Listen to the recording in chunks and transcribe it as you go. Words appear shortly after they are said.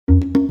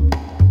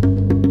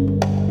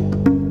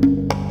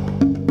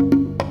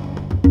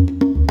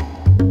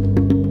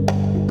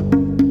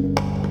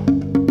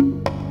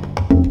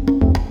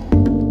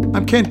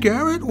Kent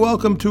Garrett.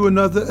 Welcome to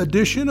another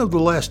edition of The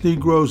Last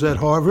Negroes at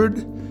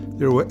Harvard.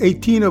 There were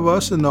 18 of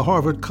us in the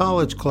Harvard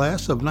College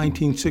class of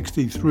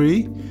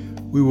 1963.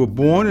 We were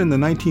born in the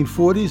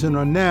 1940s and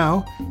are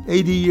now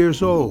 80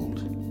 years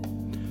old.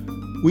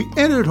 We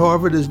entered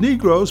Harvard as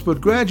Negroes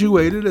but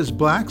graduated as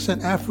blacks and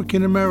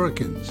African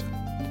Americans.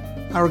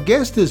 Our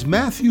guest is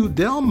Matthew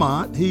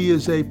Delmont. He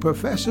is a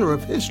professor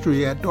of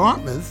history at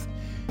Dartmouth.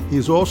 He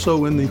is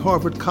also in the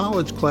Harvard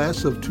College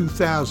class of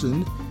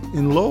 2000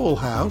 in Lowell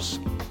House.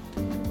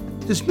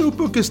 His new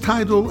book is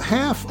titled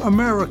Half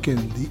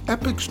American, the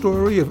epic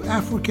story of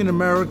African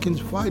Americans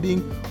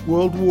fighting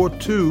World War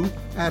II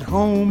at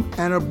home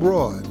and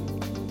abroad.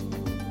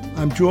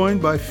 I'm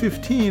joined by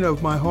 15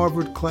 of my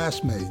Harvard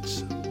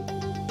classmates.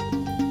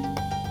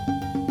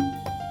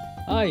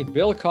 Hi,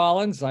 Bill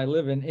Collins. I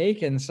live in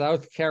Aiken,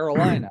 South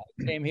Carolina.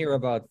 I came here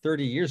about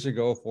 30 years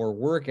ago for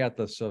work at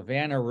the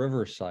Savannah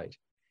River site.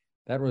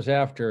 That was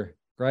after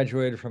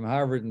graduated from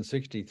Harvard in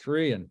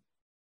 '63 and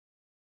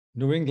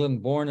New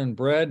England born and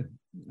bred,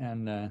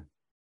 and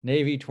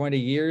Navy 20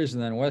 years,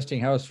 and then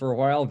Westinghouse for a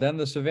while, then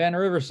the Savannah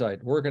River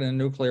site, working in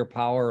nuclear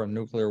power and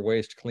nuclear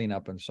waste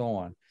cleanup and so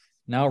on.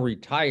 Now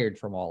retired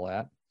from all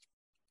that.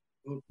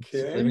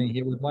 Okay. Living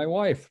here with my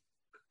wife.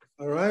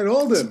 All right,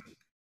 Alden.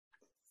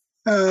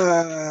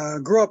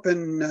 Grew up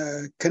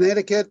in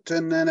Connecticut,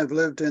 and then I've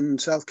lived in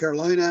South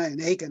Carolina,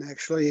 in Aiken,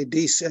 actually,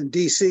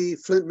 DC,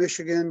 Flint,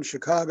 Michigan,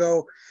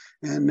 Chicago,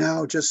 and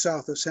now just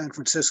south of San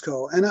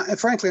Francisco. And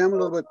frankly, I'm a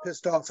little bit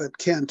pissed off at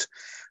Kent.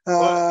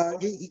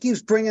 He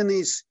keeps bringing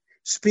these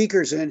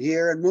speakers in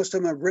here, and most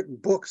of them have written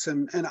books,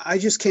 and I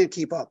just can't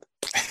keep up.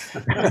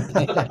 You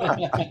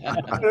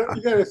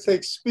got to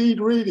take speed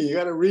reading. You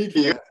got to read.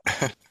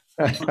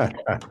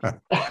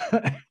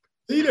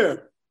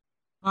 Peter.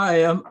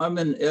 Hi, I'm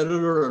an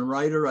editor and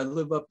writer. I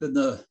live up in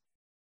the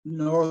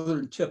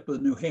northern tip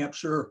of New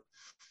Hampshire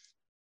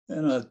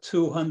in a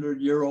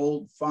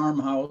 200-year-old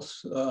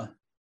farmhouse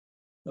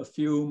a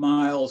few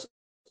miles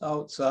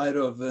outside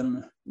of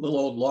a little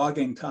old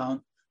logging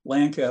town,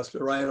 Lancaster,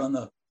 right on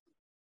the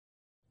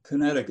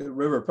Connecticut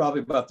River,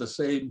 probably about the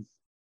same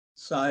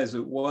size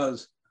it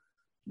was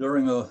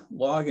during the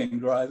logging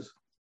drives.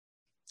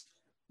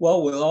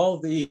 Well, with all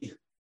the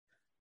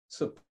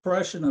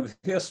suppression of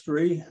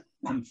history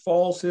and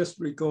false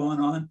history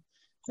going on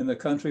in the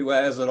country,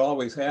 as it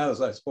always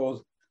has, I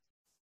suppose,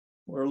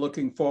 we're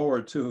looking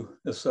forward to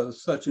this.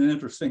 Such an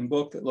interesting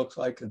book, it looks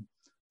like, and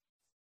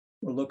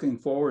we're looking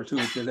forward to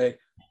it today.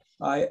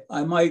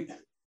 I might,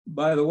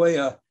 by the way,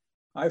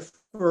 I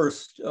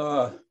first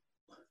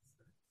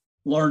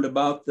learned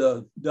about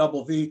the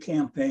Double V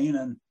campaign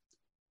and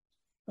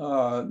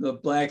the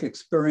Black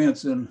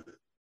experience in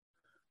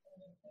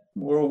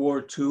World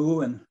War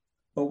II and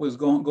what was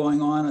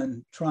going on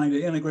and trying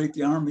to integrate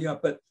the Army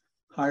up at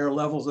higher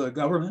levels of the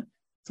government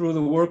through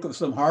the work of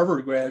some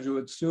Harvard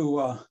graduates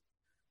too,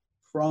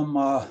 from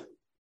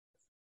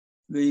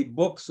the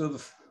books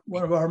of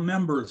one of our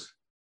members,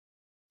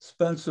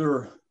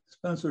 Spencer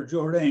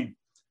Jourdain.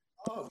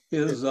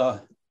 His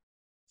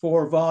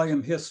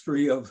 4-volume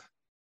history of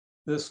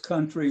this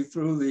country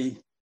through the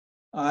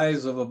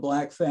eyes of a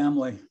Black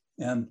family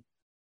and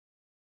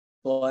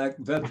Black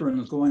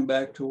veterans going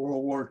back to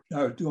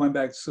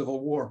Civil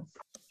War.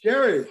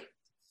 Jerry.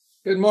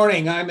 Good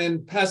morning. I'm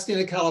in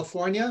Pasadena,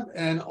 California,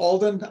 and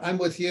Alden, I'm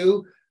with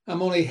you.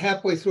 I'm only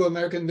halfway through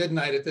American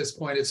Midnight at this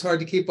point. It's hard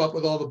to keep up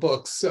with all the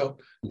books,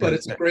 but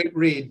it's a great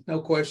read, no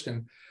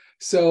question.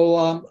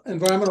 So,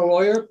 environmental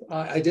lawyer,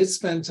 I did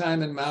spend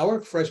time in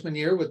Mauer freshman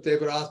year with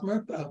David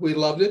Othmer. We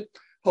loved it.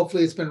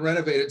 Hopefully it's been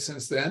renovated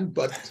since then,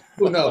 but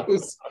who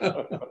knows?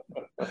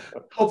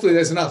 Hopefully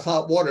there's enough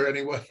hot water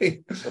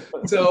anyway.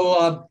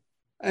 So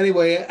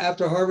anyway,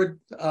 after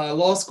Harvard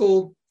Law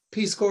School,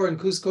 Peace Corps in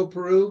Cusco,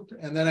 Peru,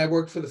 and then I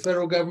worked for the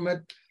federal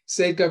government,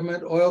 state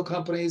government, oil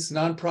companies,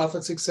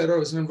 nonprofits, et cetera. I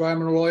was an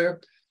environmental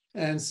lawyer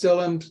and still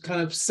am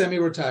kind of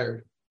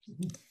semi-retired.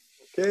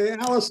 Okay,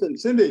 Allison,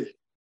 Cindy.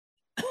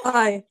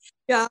 Hi,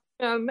 yeah,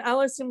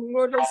 Allison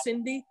Wardle,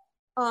 Cindy.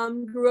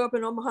 Grew up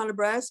in Omaha,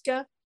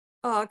 Nebraska,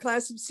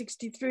 class of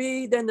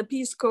 '63, then the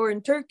Peace Corps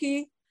in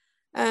Turkey,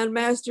 and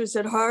master's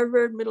at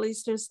Harvard, Middle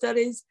Eastern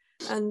Studies.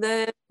 And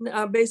then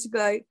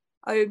basically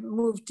I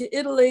moved to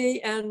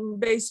Italy, and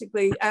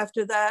basically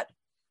after that,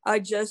 I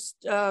just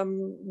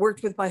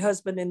worked with my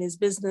husband in his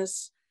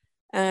businesses.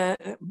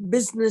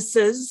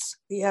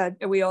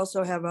 We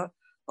also have a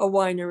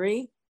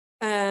winery,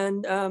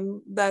 and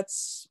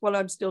that's what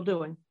I'm still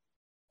doing.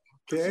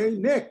 Okay,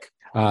 Nick.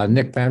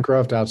 Nick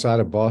Bancroft, outside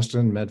of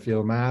Boston,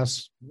 Medfield,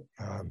 Mass.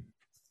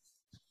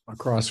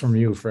 Across from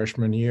you,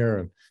 freshman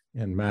year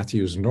in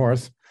Matthews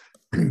North.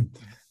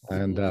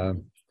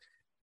 And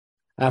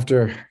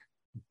after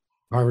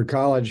Harvard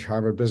College,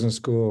 Harvard Business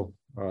School,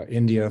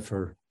 India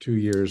for 2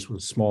 years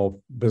with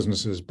small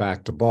businesses,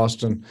 back to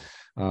Boston,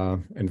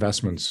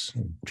 investments,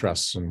 and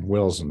trusts and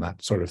wills and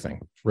that sort of thing,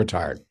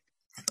 retired.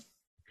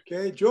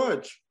 Okay,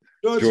 George.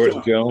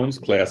 George Jones,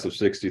 class of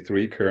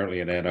 '63, currently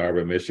in Ann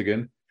Arbor,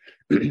 Michigan.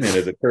 And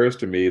it occurs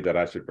to me that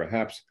I should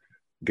perhaps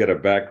get a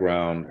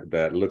background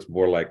that looks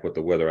more like what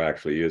the weather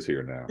actually is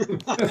here now.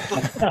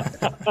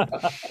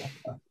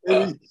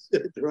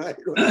 Right.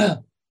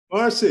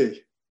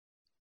 Marcy.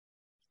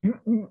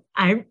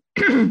 I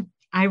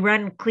I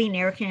run Clean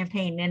Air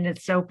Campaign and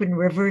its Open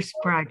Rivers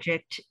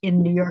project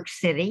in New York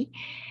City.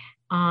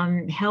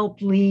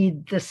 Help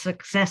lead the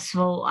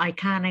successful,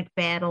 iconic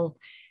battle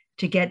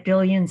to get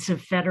billions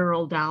of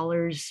federal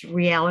dollars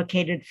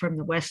reallocated from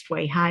the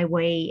Westway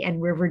Highway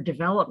and River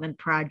Development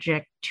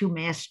Project to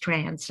mass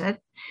transit.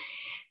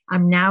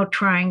 I'm now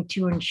trying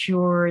to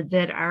ensure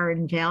that our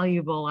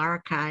invaluable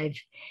archive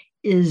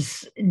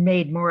is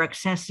made more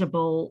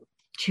accessible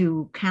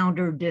to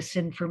counter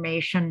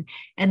disinformation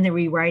and the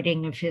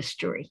rewriting of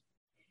history.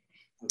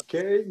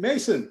 Okay,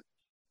 Mason.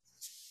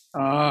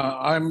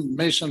 I'm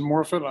Mason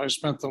Morfitt. I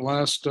spent the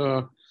last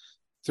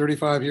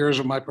 35 years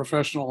of my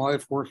professional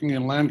life working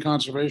in land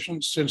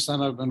conservation. Since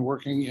then, I've been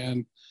working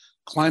in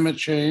climate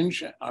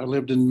change. I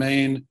lived in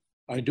Maine.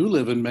 I do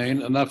live in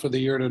Maine enough of the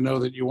year to know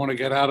that you want to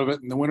get out of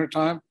it in the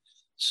wintertime.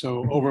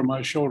 So over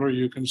my shoulder,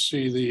 you can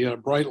see the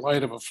bright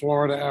light of a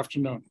Florida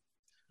afternoon.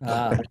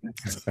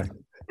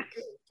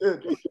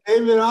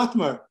 David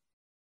Othmer.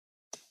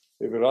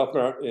 David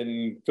Othmer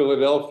in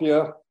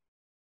Philadelphia.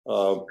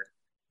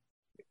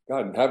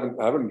 God,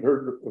 haven't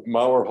heard of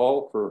Mauer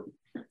Hall for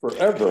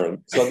forever, and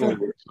suddenly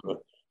it's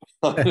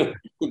on the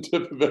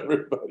tip of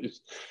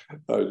everybody's.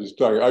 Just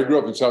talking. I grew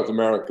up in South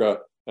America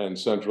and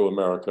Central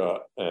America,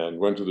 and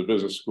went to the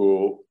business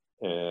school.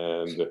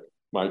 And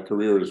my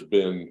career has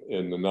been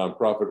in the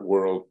nonprofit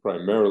world,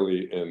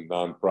 primarily in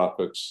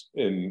nonprofits,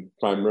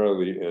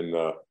 primarily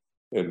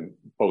in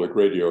public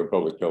radio and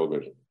public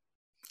television.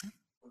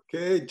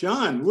 Okay,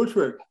 John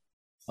Woodford.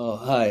 Oh,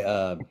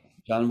 hi.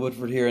 John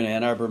Woodford here in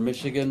Ann Arbor,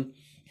 Michigan,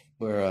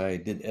 where I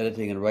did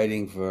editing and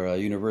writing for a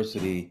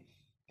university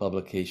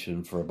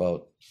publication for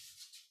about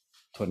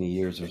 20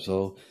 years or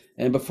so.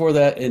 And before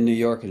that, in New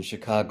York and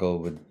Chicago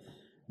with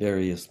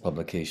various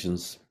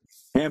publications.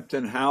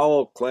 Hampton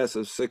Howell, class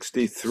of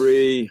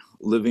 63,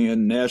 living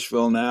in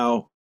Nashville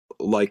now.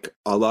 Like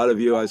a lot of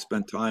you, I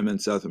spent time in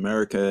South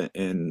America,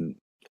 in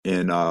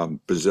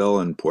Brazil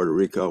and Puerto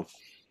Rico.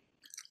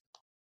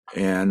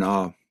 And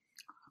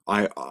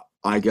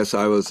I guess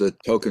I was a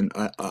token.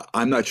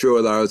 I'm not sure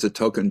whether I was a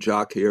token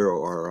jock here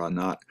or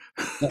not.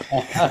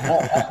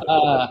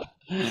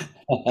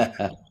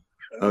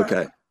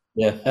 Okay.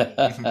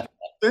 Yeah.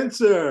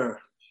 Spencer.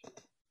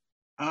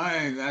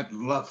 Hi,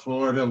 that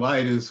Florida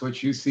light is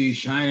what you see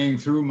shining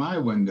through my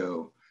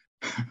window.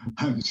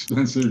 I'm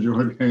Spencer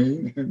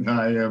Jordan, and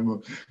I am a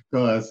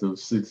class of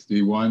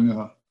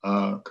 61,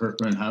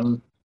 Kirkland House.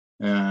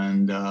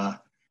 And I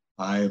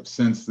have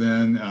since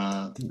then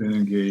been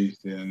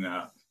engaged in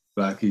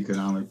Black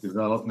economic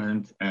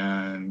development,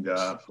 and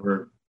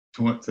for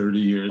 30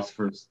 years,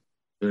 first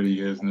 30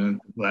 years, and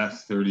then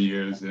last 30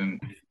 years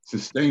in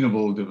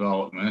sustainable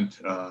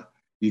development,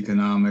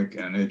 economic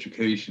and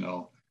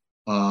educational.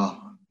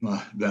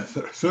 The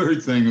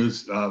third thing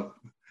is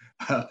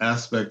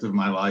aspect of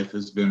my life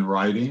has been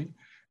writing,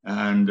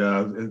 and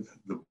the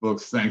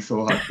books. Thanks a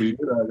lot,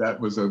 Peter. That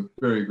was a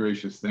very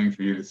gracious thing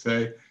for you to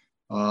say.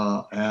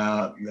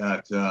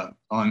 That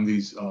on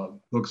these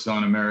books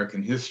on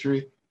American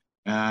history,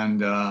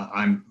 and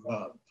I'm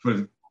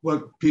for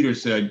what Peter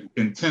said,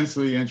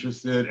 intensely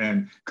interested,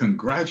 and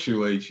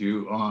congratulate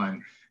you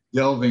on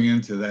delving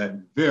into that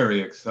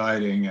very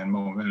exciting and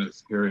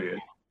momentous period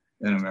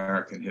in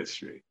American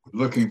history.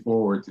 Looking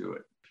forward to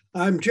it.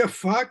 I'm Jeff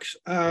Fox.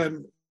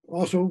 I'm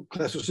also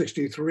class of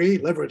 63,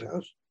 Leverett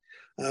House,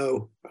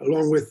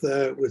 along with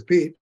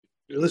Pete,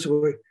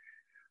 Elizabeth.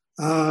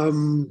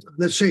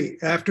 Let's see,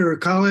 after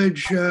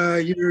college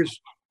years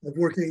of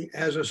working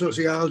as a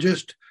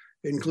sociologist,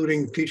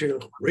 including teaching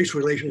race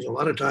relations a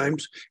lot of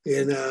times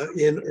in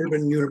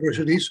urban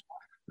universities,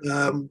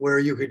 where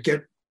you could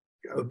get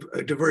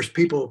diverse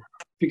people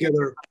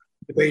together,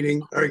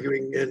 debating,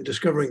 arguing, and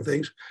discovering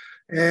things.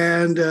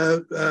 And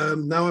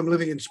now I'm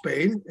living in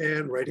Spain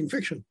and writing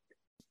fiction.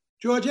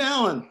 George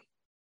Allen.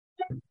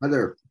 Hi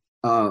there.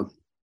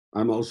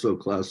 I'm also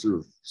class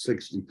of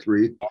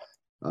 63.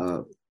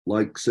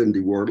 Like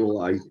Cindy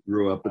Wardle, I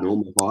grew up in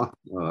Omaha.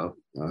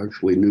 I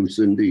actually knew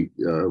Cindy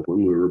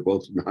when we were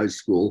both in high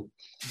school.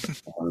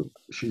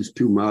 She's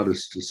too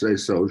modest to say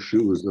so. She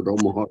was at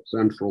Omaha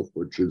Central,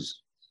 which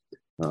is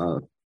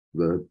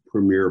the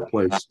premier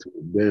place to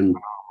have been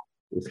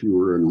if you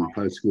were in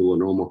high school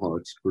in Omaha.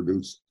 It's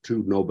produced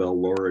 2 Nobel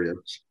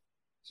laureates.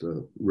 It's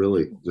a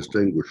really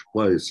distinguished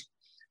place.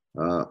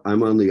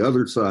 I'm on the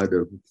other side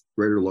of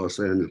Greater Los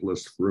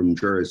Angeles from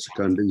Jerry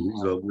Secundi.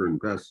 He's over in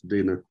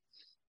Pasadena.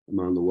 I'm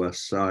on the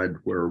west side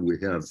where we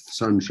have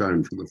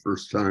sunshine for the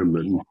first time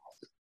in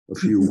a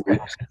few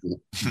weeks,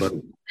 but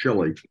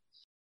chilly.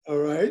 All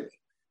right.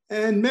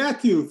 And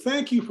Matthew,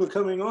 thank you for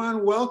coming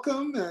on.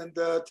 Welcome, and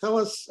tell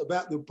us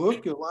about the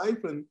book, your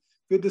life, and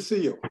good to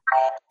see you.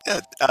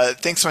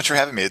 Thanks so much for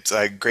having me. It's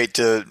great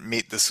to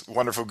meet this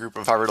wonderful group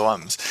of Harvard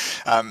alums.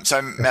 So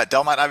I'm Matt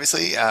Delmont,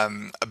 obviously.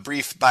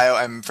 brief bio.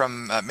 I'm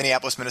from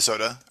Minneapolis,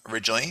 Minnesota,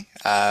 originally.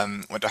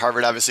 Went to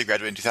Harvard, obviously,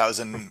 graduated in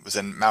 2000, was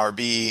in Mauer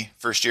B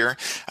first year.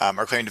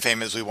 Our claim to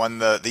fame is we won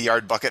the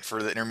yard bucket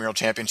for the intramural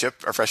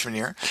championship our freshman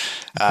year,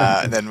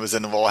 and then was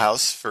in the Lowell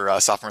House for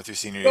sophomore through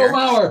senior year. Go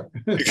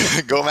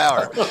Mauer! Go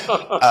Mauer!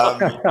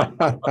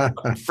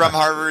 From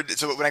Harvard,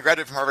 so when I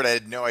graduated from Harvard, I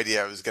had no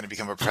idea I was going to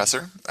become a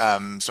professor.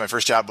 So my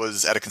first job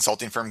was at a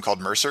consulting firm called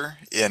Mercer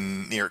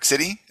in New York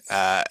City.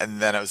 And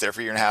then I was there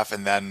for a year and a half,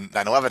 and then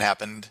 9/11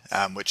 happened,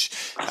 which,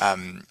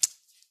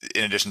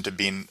 in addition to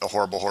being a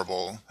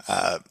horrible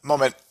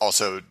moment,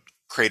 also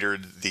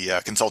cratered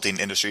the consulting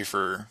industry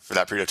for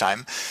that period of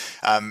time.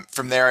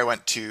 From there, I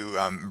went to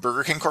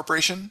Burger King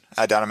Corporation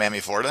down in Miami,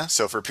 Florida.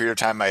 So for a period of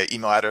time, my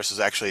email address was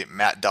actually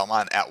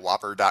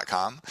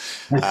mattdelmont@whopper.com.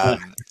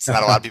 So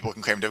not a lot of people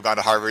can claim to have gone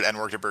to Harvard and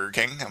worked at Burger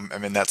King.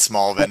 I'm in that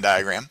small Venn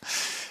diagram.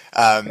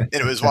 And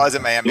it was while I was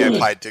in Miami, I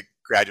applied to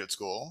graduate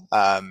school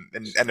and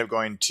ended up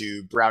going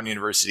to Brown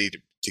University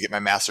to get my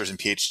master's and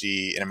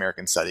PhD in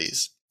American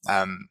Studies.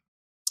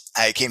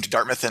 I came to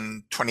Dartmouth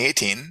in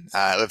 2018.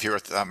 I live here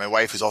with my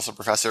wife, who's also a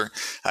professor,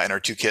 and our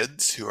two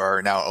kids, who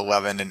are now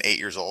 11 and 8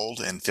 years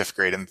old in 5th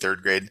grade and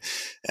 3rd grade.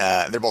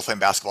 They're both playing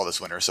basketball this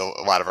winter, so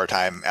a lot of our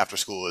time after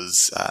school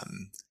is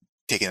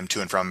taking them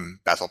to and from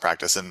basketball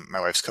practice, and my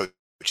wife's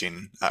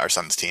coaching our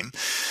son's team.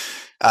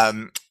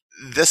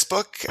 This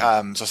book, so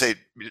I'll say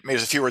maybe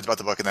just a few words about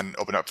the book and then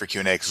open up for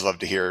Q&A because I'd love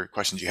to hear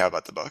questions you have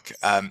about the book.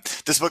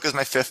 This book is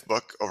my 5th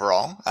book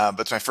overall, but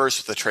it's my first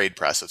with the trade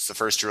press. It's the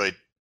first to really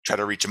try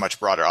to reach a much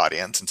broader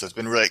audience. And so it's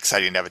been really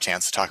exciting to have a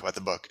chance to talk about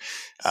the book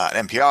at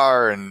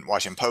NPR and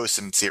Washington Post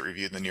and see it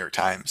reviewed in the New York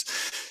Times.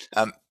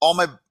 All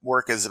my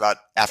work is about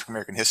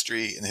African-American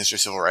history and the history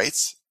of civil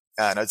rights.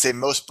 And I'd say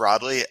most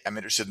broadly, I'm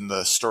interested in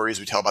the stories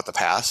we tell about the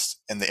past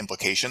and the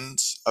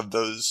implications of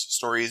those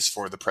stories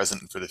for the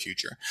present and for the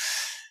future.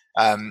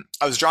 I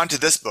was drawn to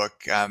this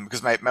book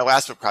because my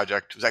last book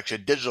project was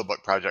actually a digital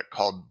book project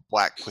called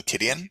Black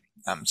Quotidian.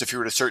 So if you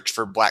were to search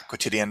for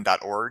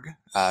blackquotidian.org,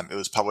 it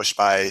was published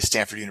by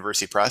Stanford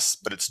University Press,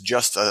 but it's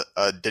just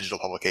a digital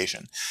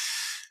publication.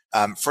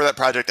 For that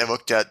project, I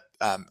looked at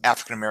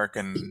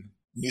African-American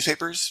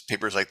newspapers,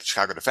 papers like the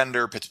Chicago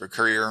Defender, Pittsburgh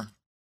Courier.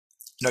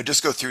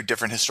 Just go through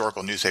different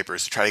historical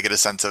newspapers to try to get a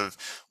sense of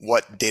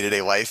what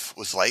day-to-day life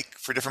was like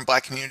for different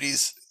Black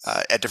communities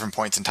at different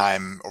points in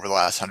time over the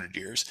last 100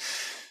 years.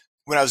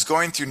 When I was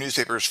going through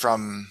newspapers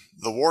from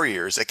the war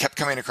years, I kept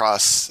coming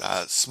across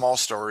small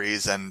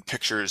stories and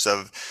pictures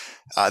of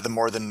the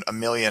more than 1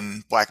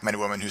 million Black men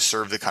and women who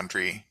served the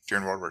country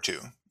during World War II.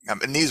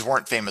 And these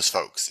weren't famous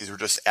folks. These were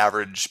just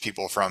average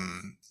people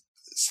from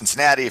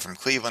Cincinnati, from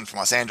Cleveland, from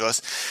Los Angeles.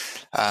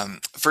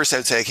 First, I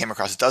would say I came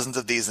across dozens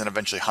of these and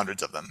eventually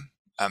hundreds of them.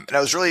 And I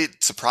was really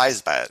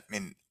surprised by it. I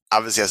mean,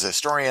 obviously, as a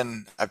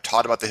historian, I've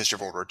taught about the history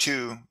of World War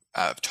II.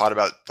 I've taught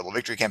about the Double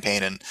Victory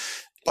Campaign and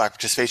Black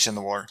participation in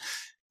the war.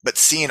 But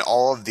seeing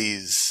all of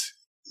these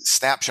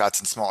snapshots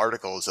and small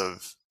articles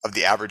of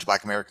the average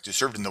Black Americans who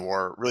served in the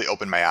war really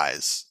opened my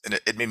eyes, and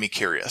it made me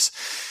curious.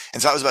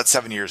 And so that was about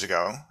 7 years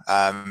ago,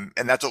 and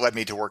that's what led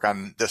me to work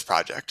on this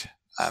project.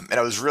 And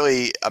I was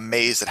really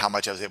amazed at how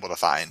much I was able to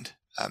find.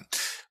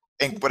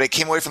 And what I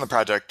came away from the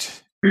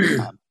project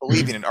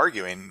believing and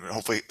arguing,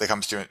 hopefully that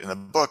comes through in the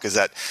book, is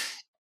that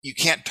you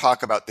can't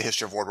talk about the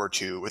history of World War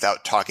II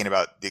without talking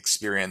about the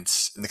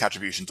experience and the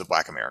contributions of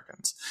Black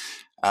Americans.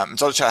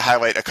 So I'll try to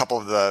highlight a couple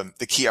of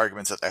the key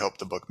arguments that I hope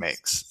the book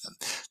makes.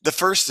 The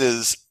first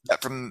is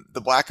that from the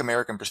Black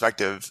American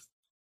perspective,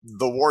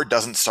 the war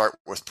doesn't start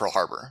with Pearl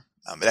Harbor.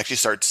 It actually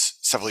starts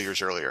several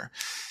years earlier.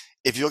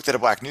 If you looked at a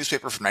Black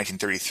newspaper from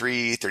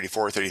 1933,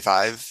 34,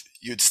 35,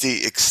 you'd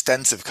see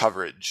extensive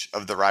coverage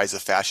of the rise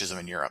of fascism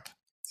in Europe.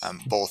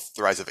 Both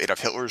the rise of Adolf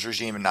Hitler's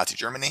regime in Nazi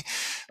Germany,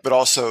 but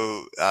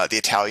also the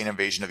Italian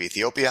invasion of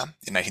Ethiopia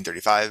in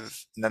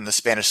 1935, and then the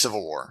Spanish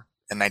Civil War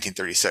in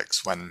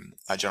 1936, when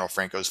General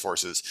Franco's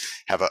forces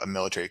have a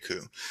military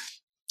coup.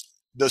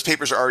 Those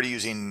papers are already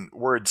using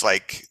words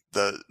like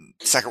the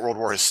Second World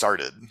War has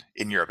started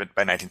in Europe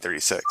by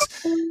 1936.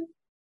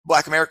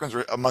 Black Americans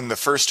were among the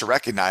first to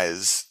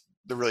recognize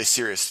the really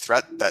serious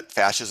threat that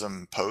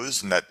fascism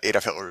posed and that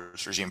Adolf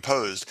Hitler's regime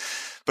posed,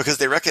 because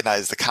they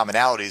recognized the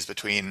commonalities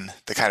between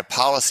the kind of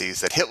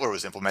policies that Hitler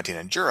was implementing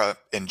in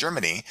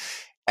Germany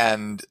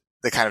and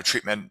the kind of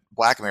treatment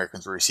Black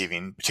Americans were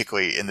receiving,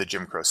 particularly in the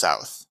Jim Crow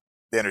South.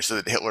 They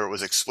understood that Hitler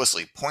was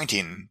explicitly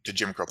pointing to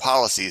Jim Crow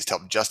policies to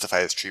help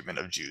justify his treatment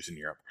of Jews in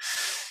Europe.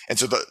 And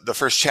so the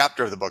first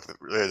chapter of the book,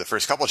 really the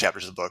first couple of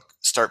chapters of the book,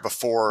 start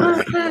before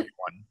 1941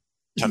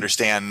 to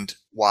understand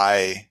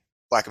why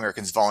Black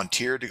Americans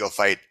volunteered to go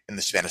fight in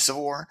the Spanish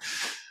Civil War,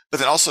 but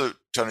then also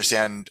to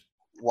understand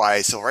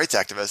why civil rights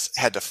activists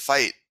had to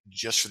fight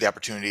just for the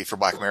opportunity for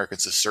Black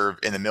Americans to serve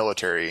in the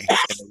military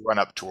in the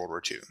run-up to World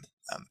War II,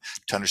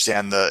 to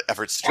understand the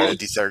efforts to try to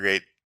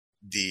desegregate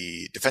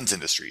the defense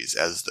industries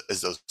as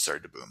those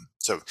started to boom.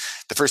 So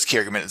the first key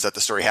argument is that the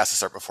story has to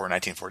start before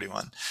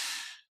 1941.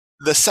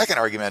 The second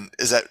argument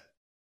is that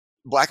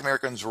Black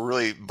Americans were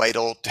really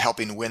vital to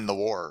helping win the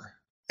war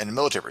in a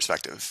military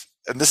perspective.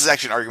 And this is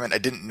actually an argument I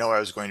didn't know I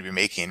was going to be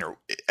making, or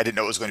I didn't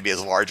know it was going to be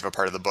as large of a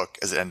part of the book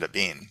as it ended up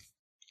being.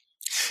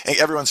 I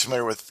think everyone's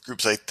familiar with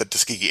groups like the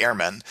Tuskegee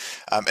Airmen,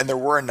 and there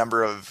were a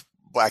number of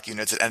Black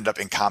units that ended up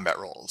in combat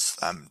roles.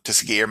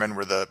 Tuskegee Airmen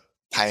were the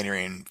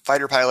pioneering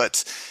fighter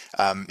pilots.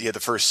 You had the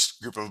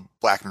first group of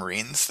Black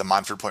Marines, the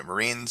Montford Point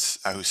Marines,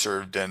 who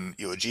served in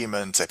Iwo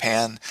Jima and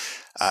Saipan.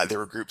 There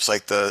were groups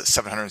like the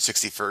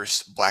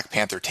 761st Black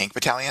Panther Tank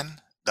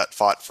Battalion that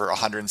fought for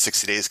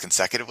 160 days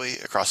consecutively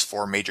across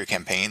 4 major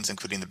campaigns,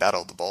 including the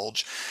Battle of the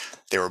Bulge.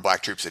 There were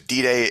Black troops at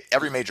D-Day.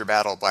 Every major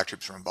battle, Black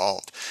troops were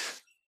involved.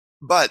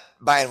 But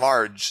by and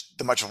large,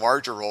 the much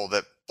larger role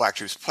that Black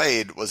troops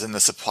played was in the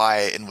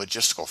supply and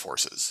logistical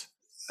forces.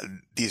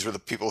 These were the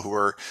people who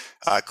were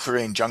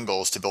clearing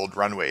jungles to build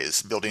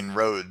runways, building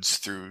roads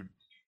through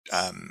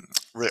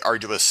really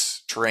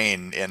arduous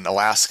terrain in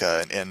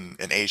Alaska and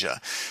in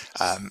Asia,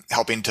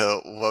 helping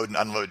to load and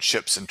unload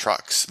ships and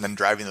trucks, and then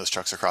driving those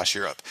trucks across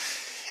Europe.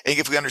 I think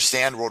if we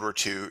understand World War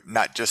II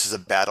not just as a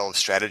battle of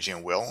strategy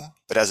and will,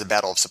 but as a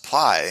battle of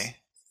supply,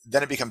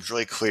 then it becomes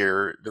really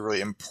clear the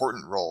really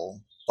important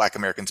role Black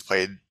Americans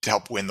played to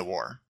help win the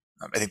war.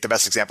 I think the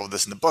best example of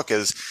this in the book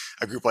is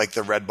a group like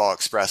the Red Ball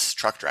Express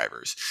truck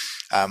drivers.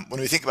 When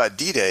we think about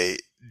D-Day,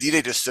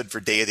 D-Day just stood for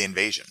Day of the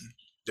Invasion.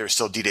 There was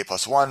still D-Day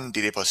 +1,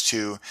 D-Day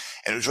 +2,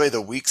 and it was really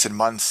the weeks and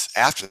months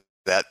after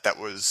that that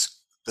was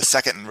the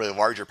second and really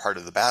larger part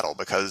of the battle,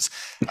 because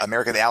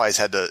America and the Allies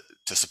had to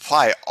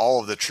supply all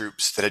of the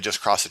troops that had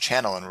just crossed the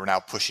Channel and were now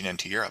pushing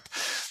into Europe.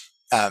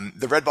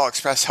 The Red Ball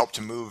Express helped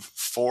to move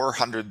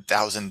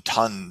 400,000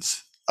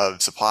 tons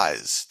of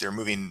supplies. They're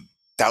moving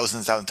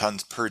thousands of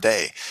tons per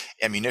day,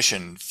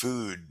 ammunition,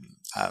 food,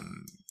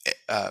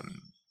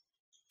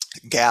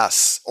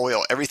 gas,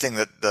 oil, everything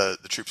that the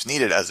troops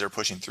needed as they're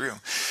pushing through.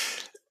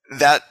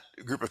 That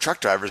group of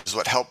truck drivers is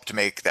what helped to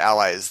make the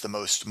Allies the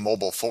most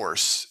mobile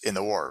force in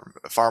the war,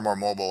 far more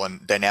mobile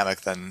and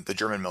dynamic than the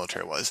German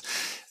military was.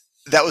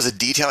 That was a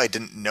detail I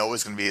didn't know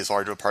was going to be as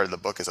large of a part of the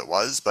book as it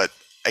was, but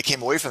I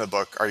came away from the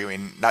book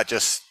arguing not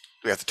just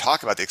we have to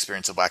talk about the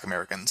experience of Black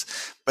Americans,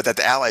 but that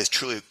the Allies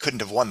truly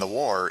couldn't have won the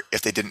war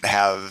if they didn't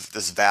have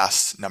this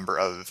vast number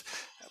of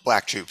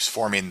Black troops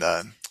forming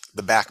the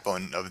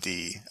backbone of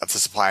the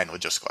supply and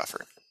logistical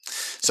effort.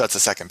 So that's the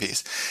second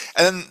piece.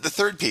 And then the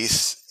third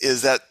piece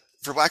is that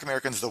for Black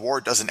Americans, the war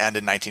doesn't end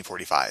in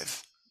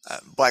 1945.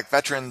 Black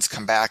veterans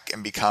come back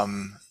and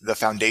become the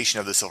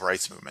foundation of the civil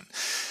rights movement.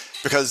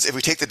 Because if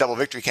we take the double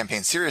victory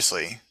campaign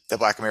seriously, that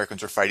Black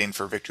Americans were fighting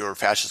for victory over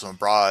fascism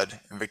abroad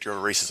and victory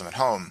over racism at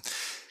home,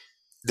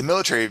 the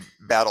military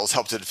battles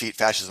helped to defeat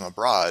fascism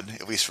abroad,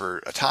 at least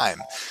for a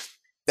time.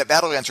 That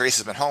battle against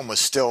racism at home was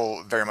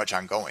still very much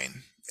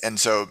ongoing. And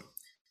so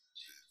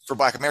for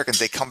Black Americans,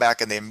 they come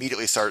back and they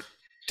immediately start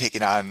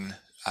taking on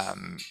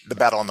the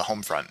battle on the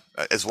home front.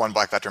 As one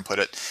Black veteran put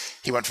it,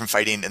 he went from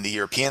fighting in the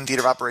European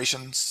theater of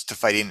operations to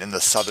fighting in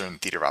the Southern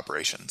theater of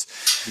operations.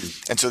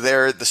 And so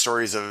there, the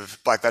stories of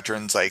Black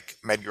veterans like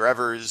Medgar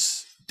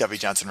Evers, W.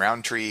 Johnson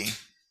Roundtree,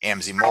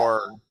 Amzie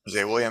Moore,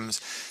 Jose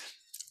Williams,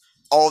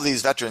 all of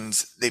these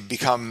veterans, they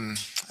become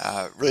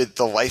really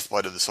the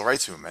lifeblood of the civil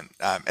rights movement,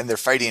 and they're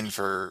fighting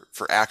for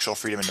actual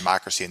freedom and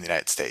democracy in the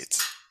United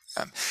States.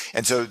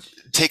 And so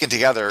taken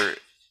together,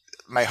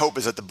 my hope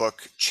is that the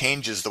book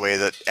changes the way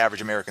that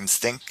average Americans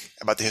think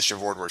about the history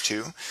of World War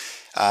II,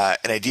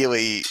 and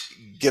ideally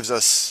gives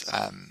us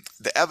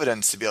the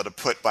evidence to be able to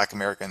put Black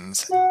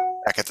Americans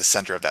back at the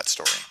center of that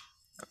story.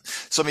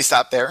 So let me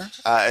stop there,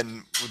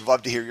 and would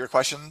love to hear your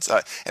questions.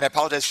 And I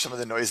apologize for some of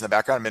the noise in the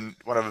background. I'm in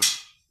one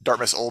of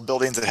Dartmouth's old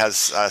buildings that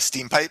has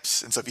steam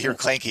pipes, and so if you hear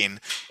clanking,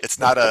 it's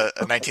not a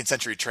 19th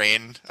century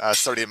train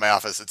starting in my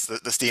office. It's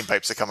the steam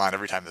pipes that come on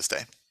every time this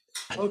day.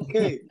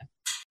 Okay,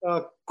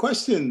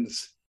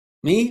 questions?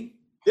 Me?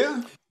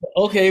 Yeah.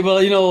 Okay,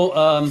 well,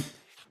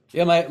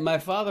 yeah, my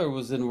father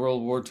was in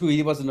World War II.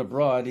 He wasn't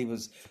abroad. He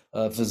was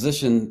a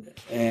physician,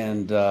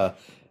 and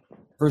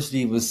first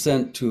he was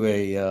sent to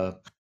a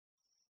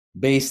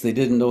base. They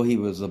didn't know he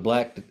was a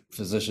Black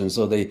physician,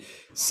 so they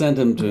sent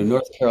him to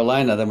North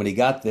Carolina. Then when he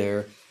got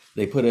there,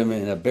 they put him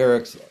in a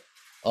barracks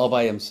all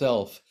by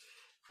himself,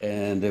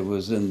 and it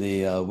was in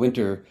the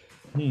winter.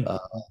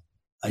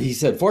 He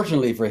said,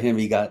 fortunately for him,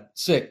 he got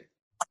sick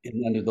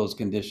under those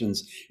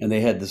conditions, and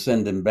they had to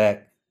send him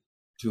back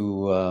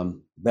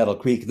to Battle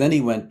Creek. Then he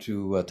went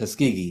to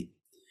Tuskegee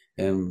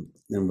and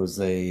was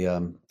a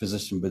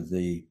physician with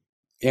the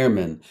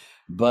airmen.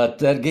 But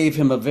that gave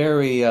him a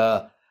very,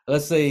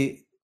 let's say,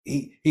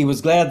 he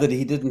was glad that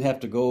he didn't have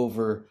to go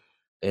over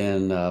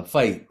and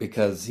fight,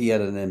 because he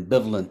had an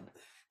ambivalent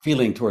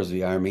feeling towards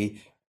the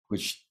Army,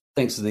 which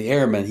thanks to the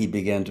airmen, he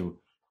began to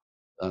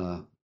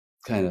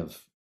kind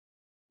of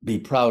be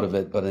proud of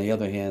it. But on the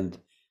other hand,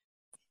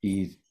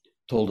 he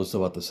told us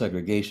about the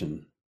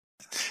segregation.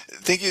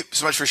 Thank you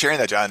so much for sharing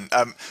that, John.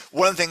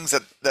 One of the things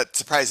that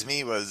surprised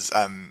me was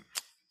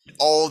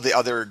all the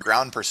other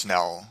ground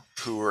personnel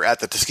who were at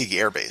the Tuskegee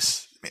Air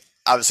Base. I mean,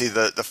 obviously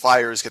the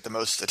flyers get the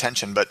most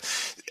attention, but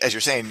as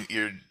you're saying,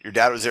 your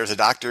dad was there as a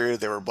doctor.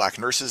 There were Black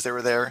nurses that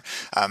were there.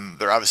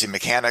 There were obviously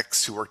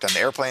mechanics who worked on the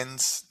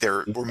airplanes.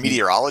 There were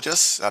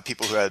meteorologists,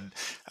 people who had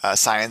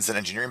science and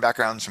engineering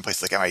backgrounds from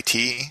places like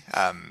MIT.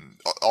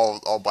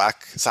 All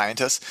Black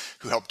scientists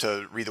who helped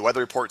to read the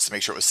weather reports to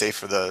make sure it was safe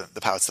for the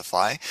pilots to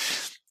fly.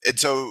 And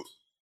so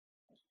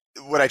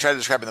what I try to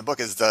describe in the book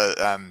is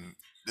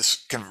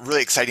this kind of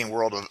really exciting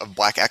world of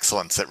Black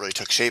excellence that really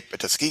took shape at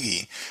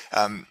Tuskegee,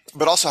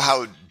 but also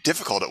how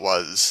difficult it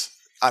was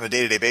on a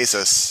day-to-day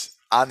basis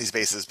on these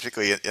bases,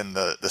 particularly in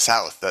the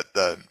South, that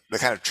the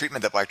kind of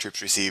treatment that Black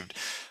troops received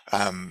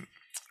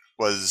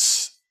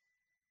was,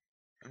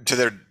 to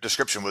their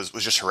description, was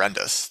just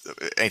horrendous.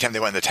 Anytime they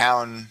went into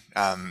town,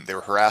 they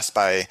were harassed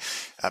by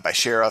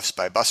sheriffs,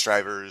 by bus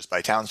drivers,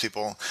 by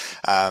townspeople.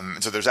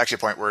 And so there's actually a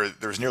point where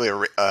there was nearly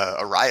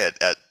a riot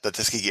at the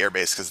Tuskegee Air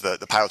Base because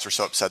the pilots were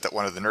so upset that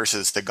one of the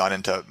nurses had gone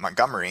into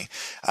Montgomery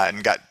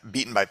and got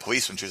beaten by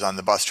police when she was on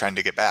the bus trying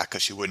to get back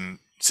because she wouldn't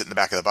sit in the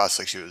back of the bus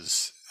like she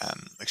was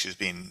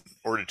being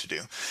ordered to do.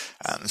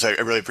 So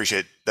I really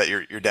appreciate that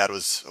your dad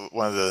was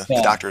one of the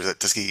doctors at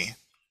Tuskegee.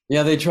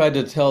 Yeah, they tried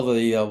to tell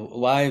the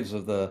wives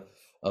of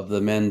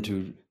the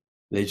men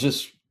they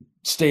just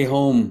stay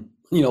home,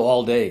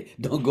 all day.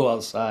 Don't go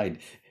outside,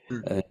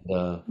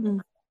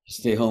 and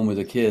stay home with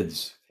the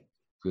kids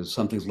because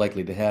something's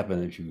likely to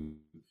happen if you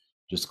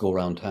just go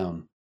around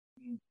town.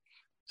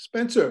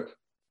 Spencer.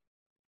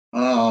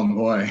 Oh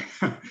boy,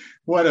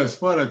 what a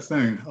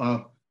thing!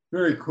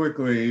 Very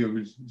quickly, it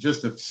was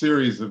just a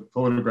series of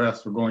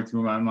photographs were going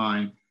through my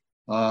mind.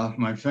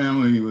 My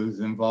family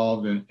was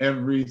involved in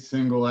every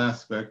single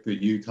aspect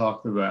that you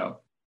talked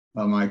about.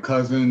 My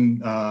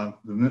cousin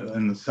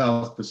in the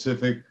South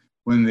Pacific,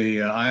 when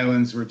the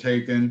islands were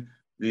taken,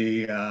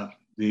 they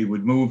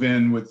would move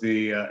in with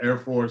the Air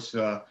Force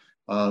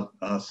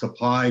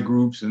supply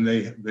groups, and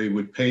they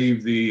would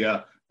pave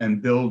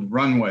and build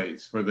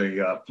runways for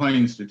the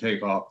planes to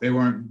take off. They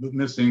weren't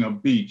missing a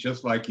beat,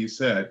 just like you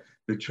said.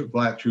 The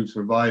Black troops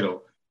were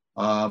vital.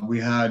 We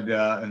had,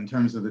 in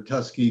terms of the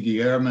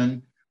Tuskegee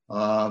Airmen,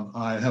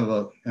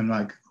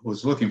 I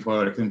was looking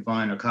for it. I couldn't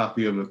find a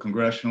copy of the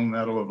Congressional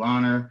Medal of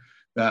Honor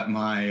that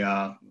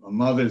my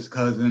mother's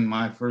cousin,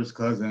 my first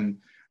cousin,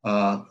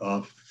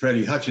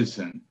 Freddie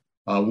Hutchinson,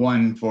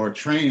 won for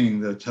training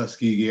the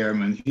Tuskegee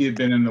Airmen. He had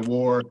been in the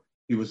war.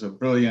 He was a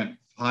brilliant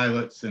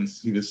pilot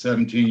since he was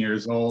 17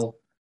 years old.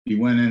 He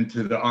went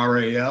into the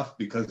RAF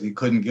because he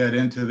couldn't get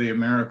into the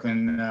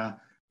American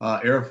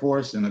Air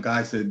Force. And the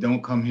guy said,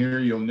 "Don't come here.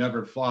 You'll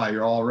never fly.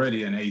 You're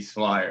already an ace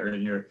flyer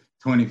and you're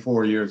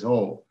 24 years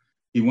old."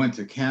 He went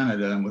to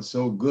Canada and was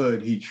so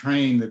good, he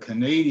trained the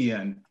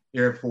Canadian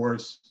Air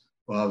Force,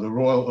 the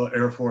Royal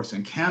Air Force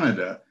in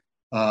Canada,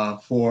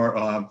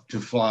 to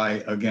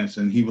fly against.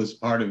 And he was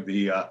part of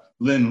the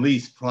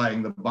Lend-Lease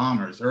flying the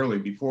bombers early.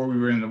 Before we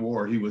were in the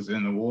war, he was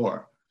in the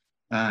war.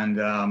 And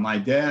my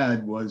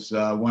dad was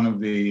one of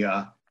the,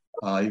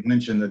 you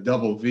mentioned the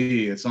double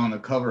V. It's on the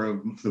cover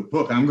of the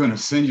book. I'm going to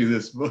send you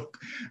this book,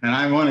 and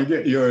I want to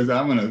get yours.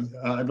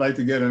 I'd like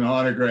to get an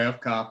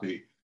autographed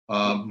copy.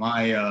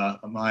 My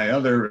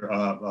other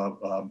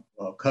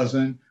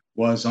cousin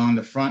was on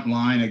the front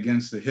line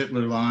against the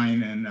Hitler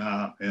line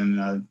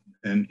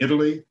in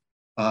Italy.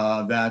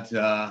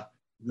 That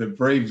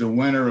braved the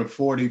winter of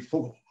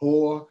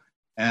 '44,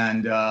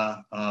 and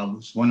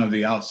was one of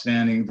the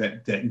outstanding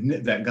that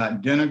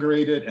got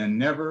denigrated and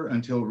never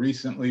until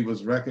recently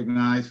was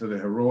recognized for the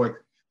heroic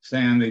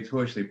stand they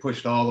pushed. They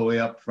pushed all the way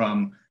up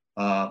from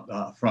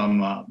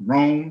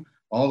Rome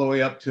all the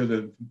way up to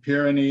the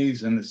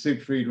Pyrenees and the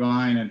Siegfried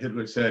Line, and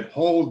Hitler said,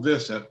 "Hold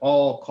this at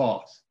all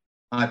costs."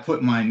 I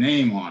put my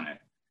name on it.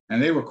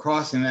 And they were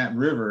crossing that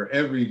river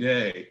every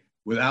day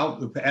without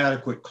the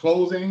adequate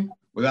clothing,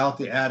 without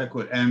the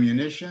adequate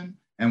ammunition,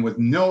 and with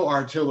no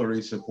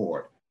artillery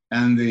support.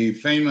 And the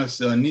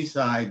famous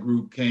Nisei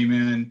group came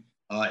in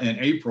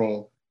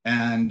April,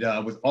 and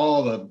with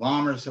all the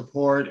bomber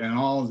support and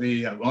all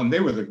the, they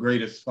were the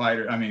greatest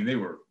fighter. I mean, they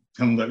were,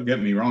 don't get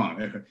me wrong,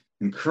 they were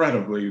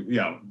incredibly,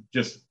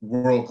 just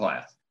world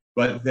class.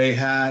 But they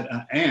had,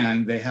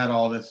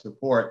 all this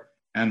support.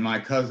 And my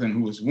cousin,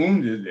 who was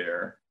wounded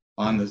there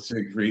on the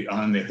Siegfried,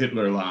 on the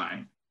Hitler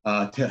line,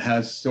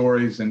 has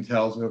stories and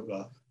tells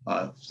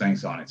of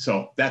things on it.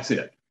 So that's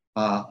it.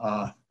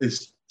 I'm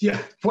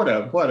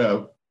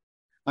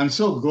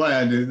so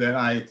glad that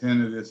I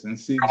attended this and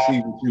see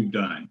what you've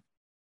done.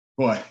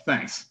 Boy,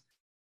 thanks.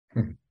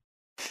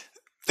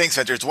 Thanks,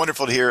 Spencer. It's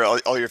wonderful to hear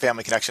all your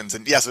family connections.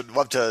 And yes, I'd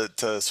love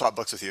to swap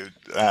books with you.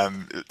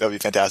 That would be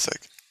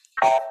fantastic.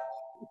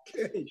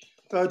 Okay.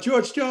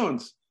 George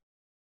Jones.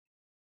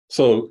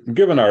 So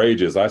given our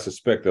ages, I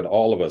suspect that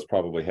all of us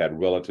probably had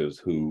relatives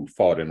who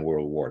fought in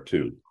World War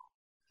II.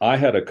 I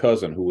had a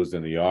cousin who was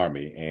in the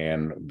Army,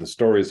 and the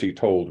stories he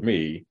told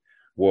me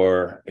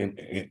were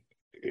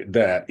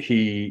that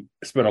he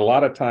spent a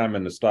lot of time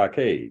in the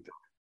stockade,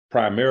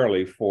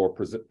 primarily for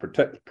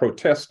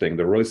protesting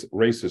the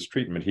racist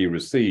treatment he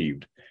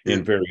received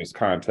in various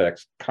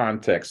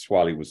contexts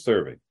while he was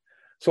serving.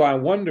 So I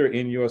wonder,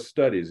 in your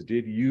studies,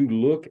 did you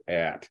look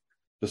at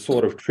the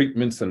sort of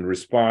treatments and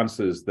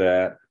responses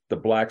that the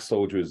Black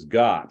soldiers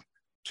got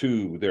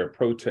to their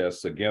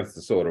protests against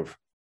the sort of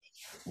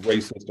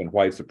racist and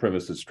white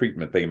supremacist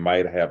treatment they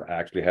might have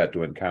actually had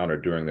to encounter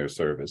during their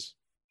service?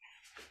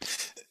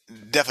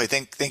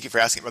 Definitely. Thank you for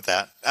asking about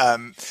that.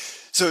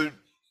 So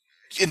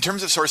in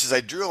terms of sources,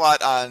 I drew a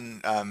lot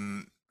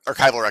on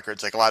archival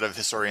records, like a lot of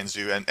historians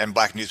do, and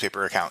Black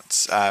newspaper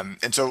accounts.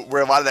 And so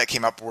where a lot of that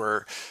came up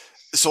were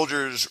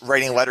soldiers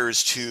writing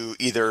letters to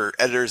either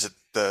editors at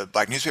the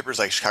Black newspapers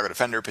like Chicago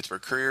Defender,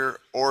 Pittsburgh Courier,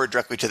 or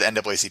directly to the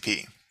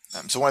NAACP.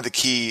 So one of the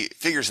key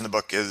figures in the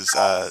book is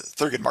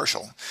Thurgood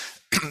Marshall,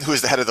 who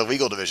was the head of the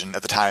legal division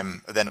at the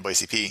time of the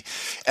NAACP.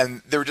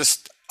 And there were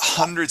just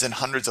hundreds and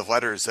hundreds of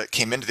letters that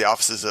came into the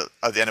offices of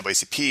the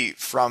NAACP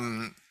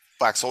from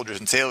Black soldiers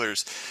and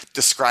sailors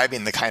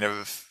describing the kind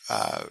of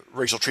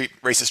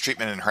racist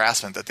treatment and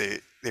harassment that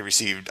they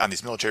received on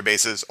these military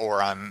bases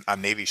or on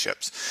Navy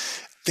ships.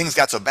 Things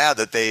got so bad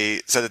that they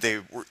said that they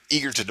were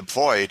eager to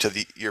deploy to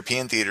the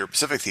European theater,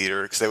 Pacific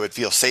theater, because they would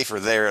feel safer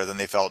there than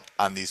they felt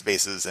on these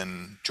bases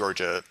in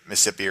Georgia,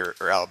 Mississippi, or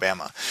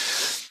Alabama.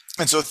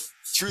 And so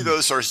through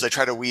those sources, I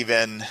try to weave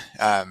in,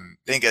 I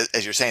think,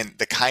 as you're saying,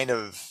 the kind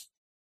of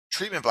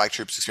treatment Black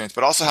troops experienced,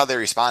 but also how they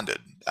responded.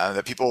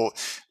 That people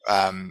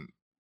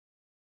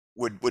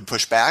would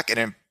push back,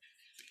 and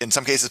in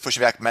some cases,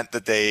 pushing back meant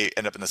that they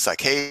end up in the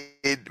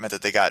stockade, meant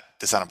that they got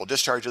dishonorable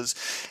discharges,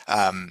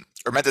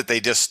 or meant that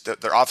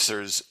their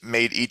officers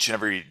made each and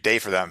every day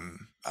for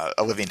them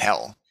a living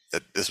hell.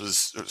 That this was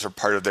sort of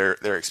part of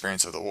their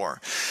experience of the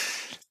war.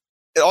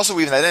 It also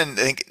weaving that in,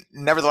 I think,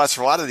 nevertheless,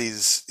 for a lot of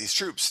these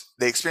troops,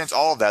 they experienced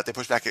all of that. They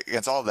pushed back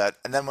against all of that,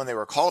 and then when they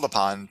were called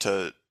upon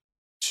to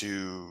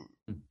do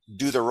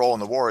their role in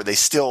the war, they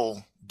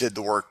still did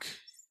the work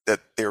that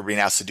they were being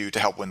asked to do to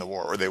help win the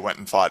war, or they went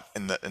and fought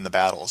in the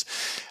battles.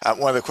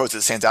 One of the quotes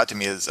that stands out to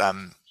me is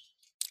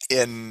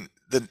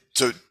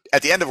so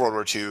at the end of World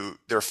War II,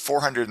 there are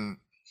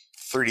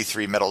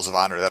 433 medals of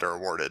honor that are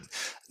awarded.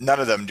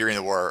 None of them during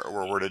the war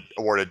were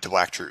awarded to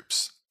Black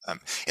troops.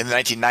 In the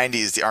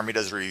 1990s, the Army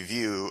does a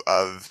review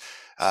of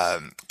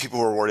people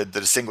who were awarded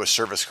the Distinguished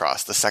Service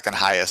Cross, the second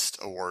highest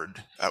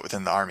award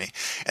within the Army,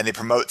 and they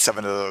promote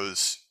 7 of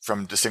those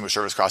from Distinguished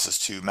Service Crosses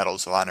to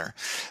Medals of Honor.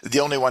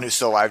 The only one who's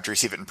still alive to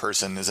receive it in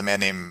person is a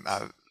man named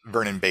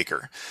Vernon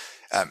Baker.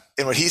 And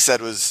what he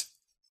said was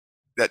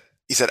that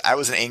he said, "I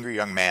was an angry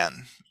young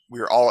man. We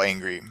were all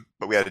angry,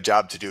 but we had a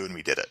job to do and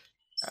we did it."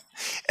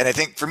 And I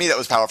think for me that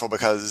was powerful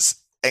because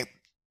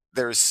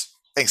there's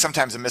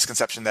sometimes a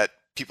misconception that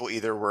people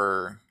either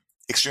were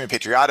extremely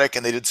patriotic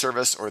and they did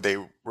service, or they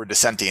were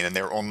dissenting and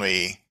they were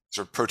only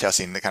sort of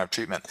protesting the kind of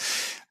treatment.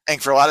 I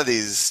think for a lot of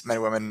these men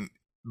and women,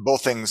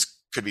 both things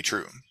could be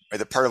true. Right?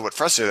 That part of what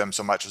frustrated them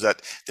so much was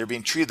that they're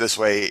being treated this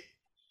way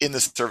in the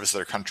service of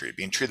their country,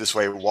 being treated this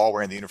way while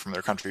wearing the uniform of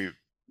their country,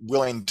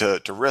 willing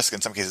to risk,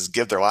 in some cases,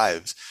 give their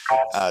lives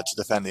to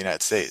defend the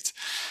United States.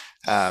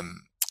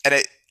 And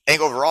I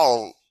think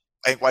overall,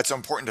 I think why it's so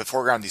important to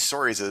foreground these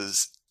stories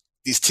is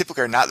these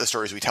typically are not the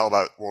stories we tell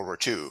about World War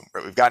II.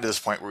 Right? We've gotten to this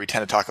point where we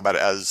tend to talk about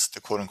it as the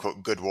quote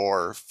unquote good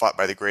war fought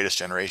by the greatest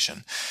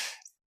generation.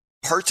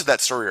 Parts of that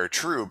story are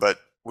true, but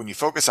when you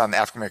focus on the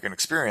African American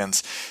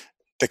experience,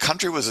 the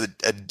country was a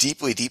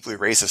deeply, deeply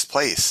racist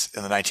place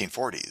in the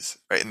 1940s,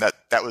 right? And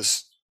that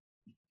was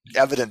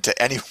evident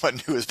to anyone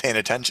who was paying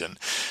attention.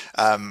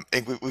 I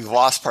think we've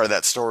lost part of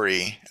that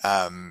story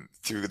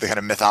through the kind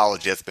of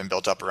mythology that's been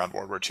built up around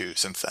World War II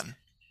since then.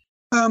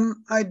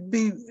 I'd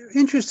be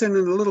interested in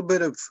a little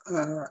bit of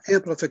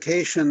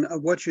amplification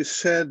of what you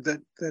said,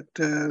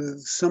 that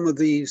some of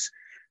these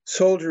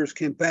soldiers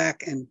came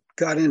back and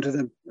got into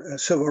the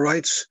civil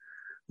rights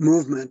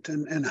movement,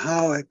 and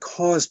how it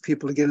caused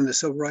people to get in the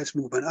civil rights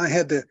movement. I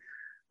had the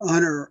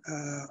honor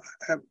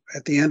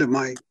at the end of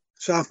my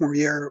sophomore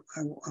year,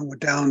 I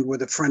went down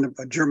with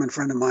a German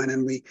friend of mine,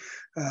 and we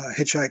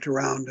hitchhiked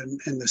around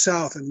in the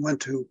South and went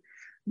to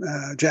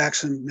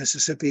Jackson,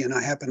 Mississippi, and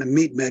I happened to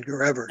meet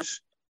Medgar Evers.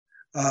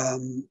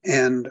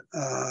 And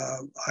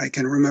I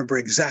can remember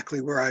exactly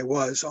where I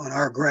was on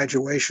our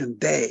graduation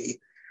day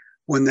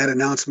when that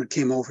announcement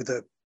came over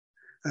the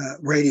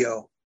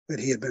radio that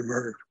he had been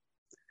murdered.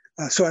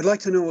 So I'd like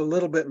to know a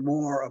little bit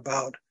more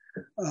about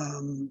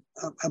the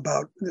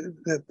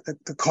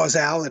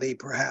causality,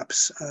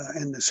 perhaps,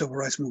 in the civil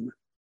rights movement.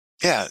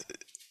 Yeah,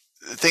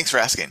 thanks for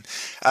asking.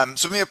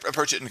 So let me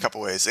approach it in a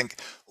couple ways. I think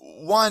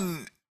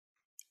one,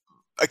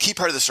 a key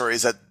part of the story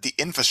is that the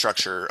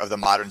infrastructure of the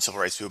modern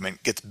civil rights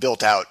movement gets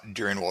built out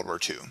during World War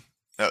II.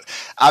 Now,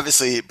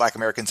 obviously, Black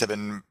Americans have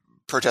been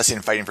protesting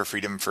and fighting for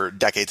freedom for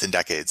decades and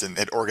decades, and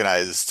had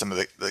organized some of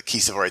the key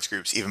civil rights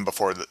groups even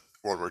before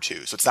World War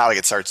II. So it's not like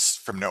it starts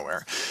from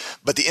nowhere,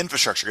 but the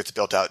infrastructure gets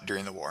built out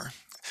during the war.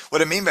 What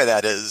I mean by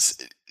that is,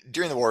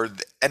 during the war,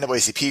 the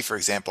NAACP, for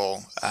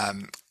example,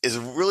 is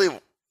really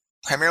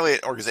primarily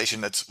an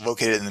organization that's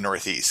located in the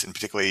Northeast, and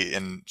particularly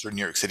in sort of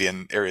New York City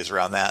and areas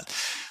around that.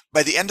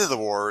 by the end of the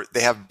war,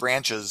 they have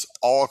branches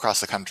all across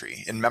the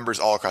country and members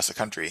all across the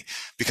country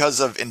because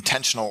of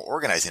intentional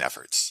organizing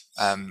efforts.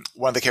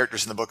 One of the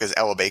characters in the book is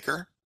Ella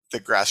Baker, the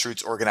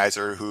grassroots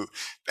organizer who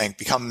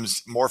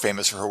becomes more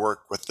famous for her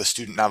work with the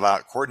Student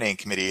Nonviolent Coordinating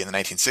Committee in the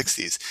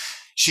 1960s.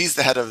 She's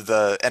the head of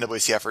the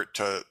NAACP effort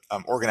to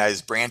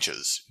organize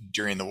branches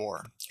during the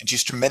war. And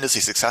she's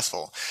tremendously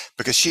successful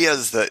because she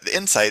has the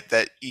insight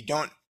that you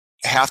don't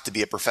have to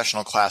be a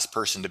professional class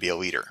person to be a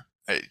leader.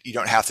 You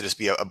don't have to just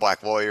be a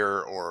black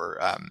lawyer or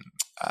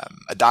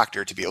a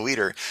doctor to be a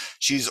leader.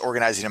 She's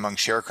organizing among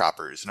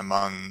sharecroppers and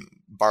among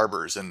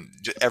barbers and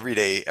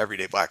everyday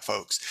black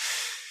folks.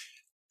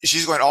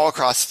 She's going all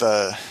across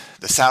the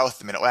South,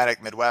 the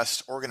Mid-Atlantic,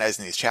 Midwest,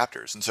 organizing these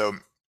chapters. And so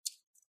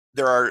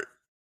there are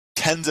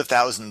tens of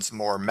thousands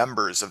more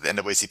members of the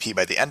NAACP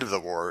by the end of the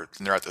war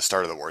than there are at the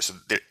start of the war. So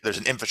there's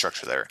an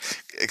infrastructure there,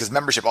 because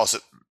membership also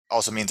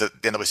means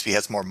that the NAACP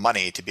has more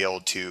money to be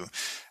able to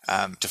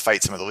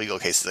fight some of the legal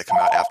cases that come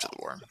out after the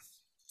war.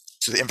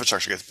 So the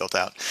infrastructure gets built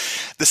out.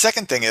 The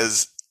second thing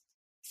is,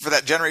 for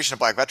that generation of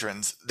black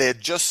veterans, they had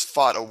just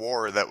fought a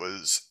war that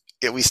was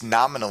at least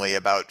nominally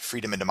about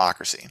freedom and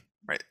democracy,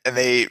 right? And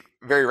they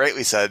very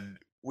rightly said,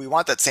 we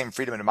want that same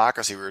freedom and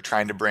democracy we were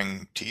trying to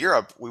bring to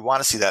Europe. We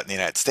want to see that in the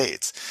United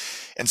States.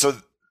 And so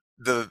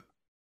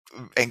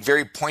and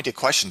very pointed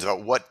questions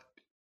about what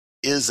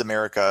is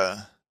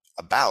America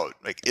about?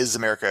 Like, is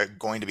America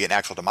going to be an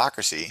actual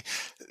democracy?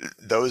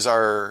 Those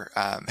are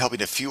helping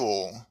to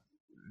fuel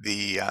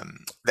the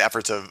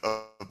efforts of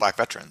black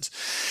veterans.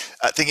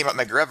 Thinking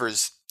about Medgar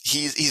Evers,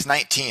 he's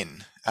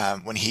 19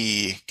 when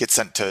he gets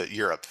sent to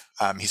Europe.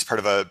 He's part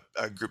of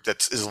a group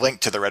that is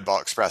linked to the Red Ball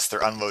Express.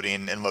 They're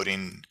unloading and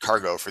loading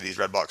cargo for these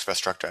Red Ball Express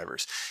truck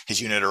drivers. His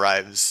unit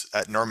arrives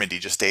at Normandy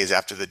just days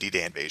after the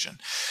D-Day invasion.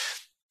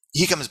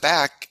 He comes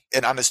back,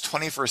 and on his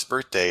 21st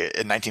birthday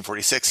in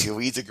 1946, he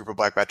leads a group of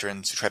black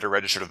veterans who try to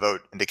register to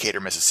vote in Decatur,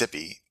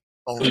 Mississippi,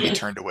 only to be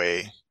turned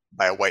away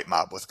by a white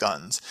mob with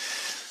guns.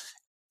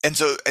 And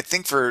so I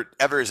think for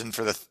Evers and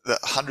for the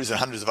hundreds and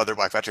hundreds of other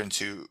black veterans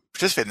who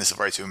participated in the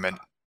civil rights movement,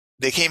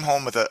 they came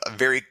home with a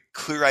very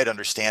clear-eyed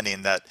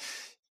understanding that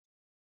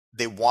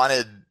they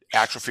wanted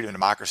actual freedom and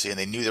democracy, and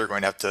they knew they were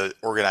going to have to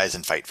organize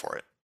and fight for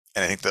it.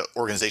 And I think the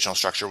organizational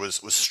structure was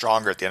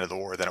stronger at the end of the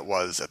war than it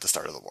was at the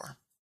start of the war.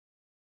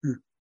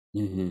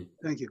 Mm-hmm.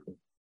 Thank you.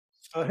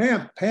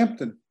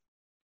 Hampton.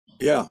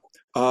 Yeah,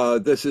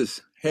 this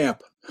is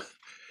Hamp.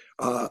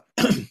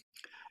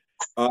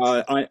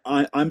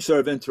 I'm sort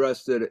of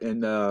interested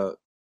in the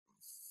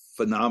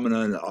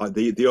phenomenon,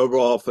 the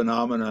overall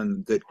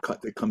phenomenon that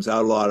comes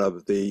out a lot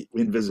of the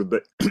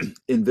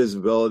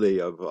invisibility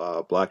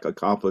of black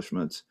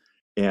accomplishments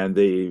and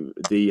the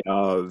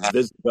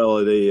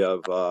visibility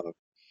of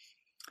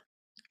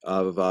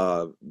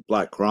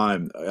black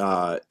crime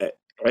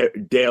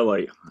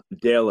daily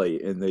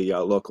in the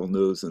local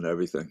news and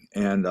everything,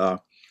 and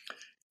that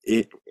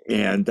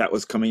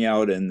was coming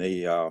out in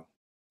the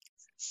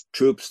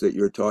troops that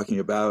you're talking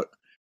about.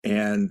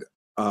 And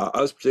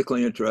I was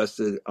particularly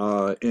interested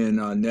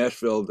in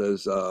Nashville.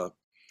 There's a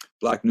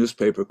black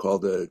newspaper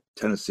called the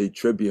Tennessee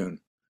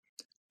Tribune,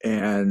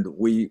 and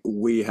we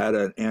had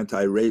an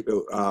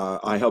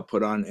I helped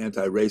put on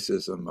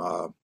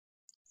anti-racism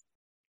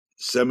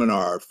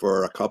seminar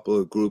for a couple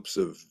of groups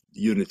of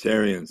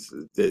Unitarians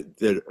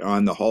that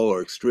on the whole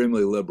are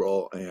extremely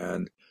liberal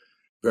and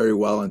very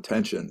well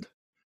intentioned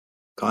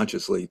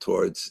consciously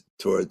towards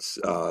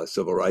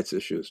civil rights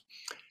issues,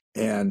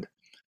 and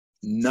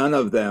none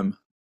of them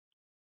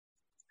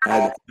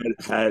had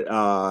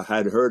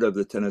heard of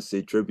the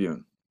Tennessee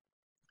Tribune,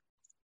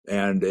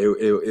 and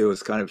it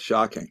was kind of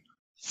shocking,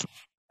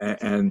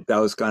 and that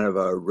was kind of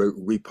a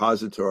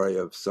repository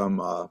of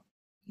some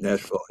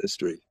Nashville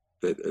history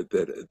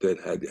that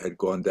had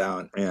gone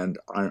down. And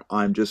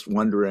I'm just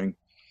wondering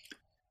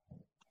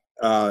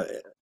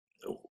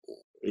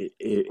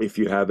if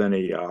you have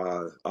any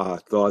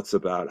thoughts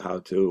about how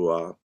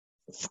to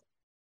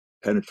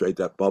penetrate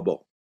that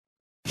bubble.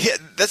 Yeah,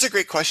 that's a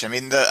great question. I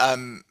mean,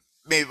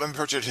 maybe let me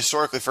approach it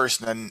historically first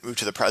and then move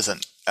to the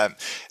present. A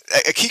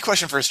key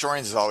question for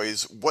historians is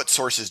always, what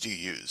sources do you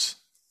use?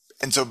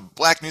 And so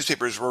black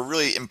newspapers were a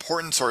really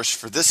important source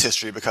for this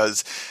history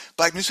because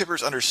black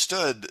newspapers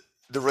understood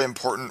the really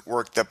important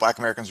work that black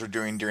Americans were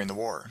doing during the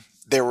war.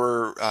 There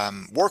were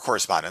war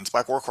correspondents,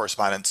 black war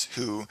correspondents,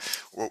 who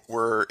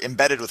were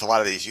embedded with a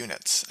lot of these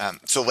units.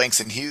 So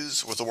Langston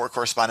Hughes was a war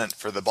correspondent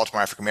for the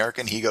Baltimore African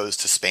American. He goes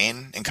to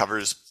Spain and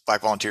covers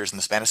black volunteers in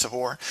the Spanish Civil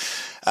War.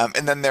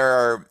 And then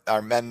there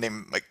are men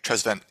named like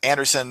Tresvant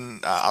Anderson,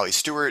 Ollie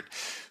Stewart,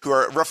 who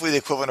are roughly the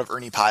equivalent of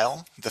Ernie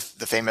Pyle, the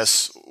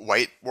famous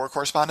white war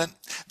correspondent.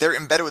 They're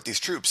embedded with these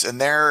troops,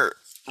 and they're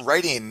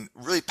writing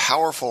really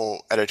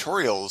powerful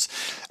editorials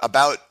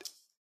about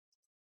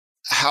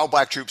how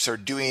black troops are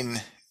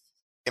doing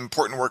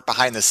important work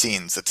behind the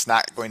scenes that's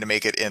not going to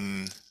make it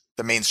in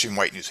the mainstream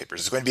white newspapers.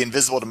 It's going to be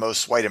invisible to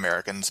most white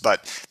Americans,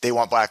 but they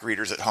want black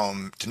readers at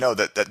home to know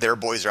that their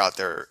boys are out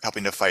there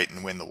helping to fight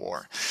and win the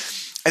war.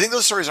 I think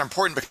those stories are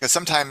important because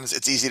sometimes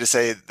it's easy to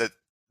say that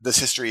this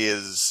history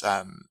is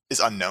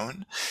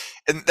unknown,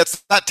 and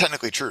that's not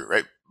technically true,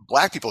 right?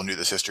 Black people knew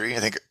this history. I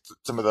think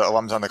some of the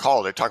alums on the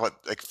call, they talk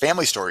about like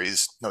family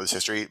stories know this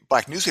history.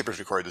 Black newspapers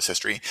recorded this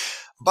history,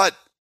 but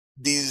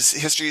these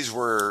histories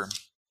were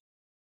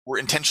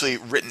intentionally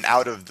written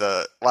out of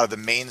a lot of the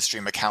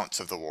mainstream accounts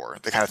of the war,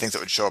 the kind of things that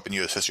would show up in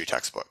U.S. history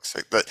textbooks.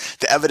 Like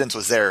the evidence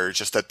was there, it's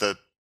just that the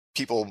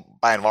people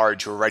by and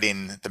large who were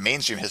writing the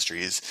mainstream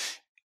histories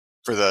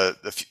for the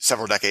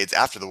several decades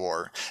after the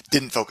war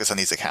didn't focus on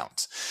these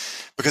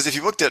accounts. Because if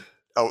you looked at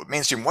a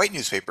mainstream white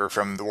newspaper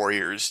from the war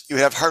years, you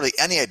would have hardly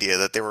any idea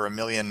that there were 1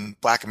 million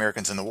Black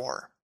Americans in the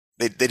war.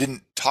 They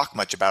didn't talk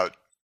much about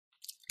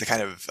the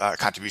kind of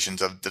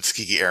contributions of the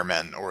Tuskegee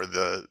Airmen or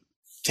the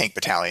tank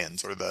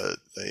battalions or the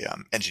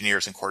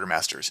engineers and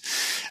quartermasters.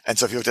 And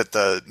so if you looked at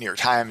the New York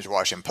Times or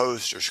Washington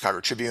Post or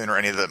Chicago Tribune or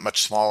any of the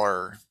much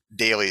smaller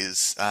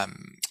dailies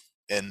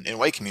in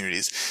white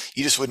communities,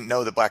 you just wouldn't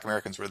know that Black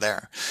Americans were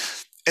there.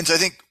 And so I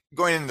think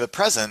going into the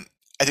present,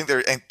 I think there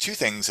are two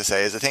things to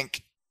say is I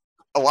think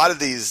a lot of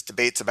these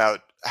debates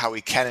about how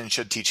we can and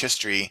should teach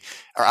history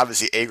are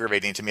obviously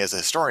aggravating to me as a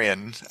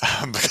historian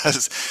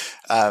because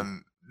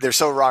they're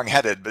so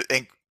wrong-headed. But I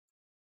think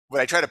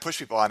what I try to push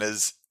people on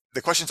is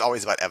the question is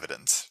always about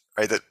evidence,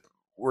 right? That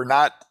we're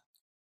not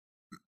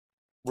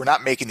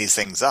making these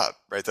things up,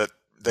 right? That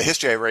the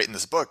history I write in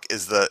this book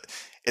is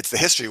it's the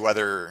history,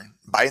 whether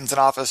Biden's in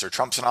office or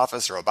Trump's in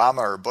office or Obama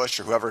or Bush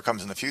or whoever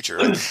comes in the future.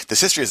 Right? This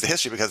history is the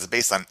history because it's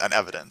based on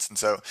evidence. And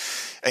so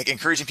I think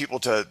encouraging people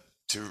to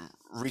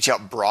reach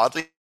out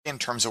broadly in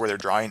terms of where they're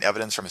drawing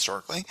evidence from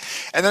historically.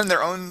 And then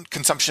their own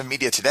consumption of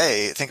media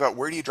today, think about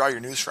where do you draw your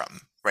news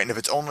from, right? And if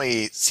it's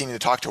only seeming to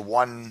talk to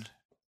one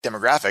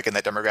demographic and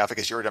that demographic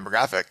is your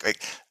demographic,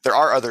 like there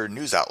are other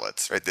news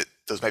outlets, right? That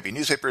those might be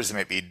newspapers, they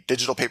might be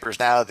digital papers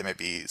now, they might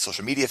be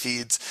social media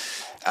feeds.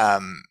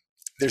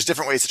 There's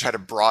different ways to try to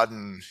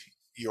broaden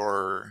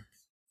your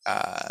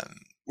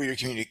where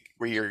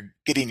you're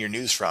getting your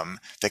news from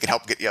that can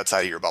help get you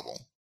outside of your bubble.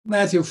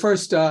 Matthew,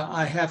 first,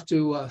 I have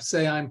to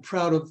say I'm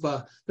proud of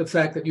the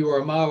fact that you are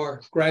a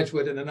Mauer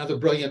graduate and another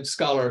brilliant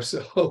scholar.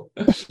 So,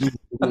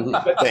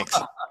 thanks.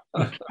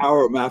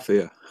 Our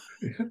mafia.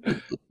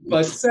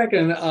 But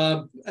second,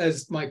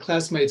 as my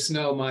classmates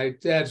know, my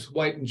dad's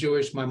white and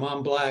Jewish, my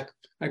mom Black.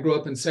 I grew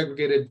up in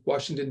segregated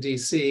Washington,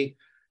 D.C.,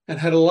 and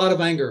had a lot of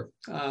anger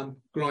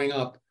growing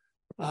up.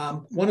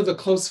 One of the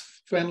close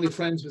family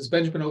friends was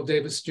Benjamin O.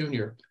 Davis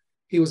Jr.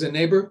 He was a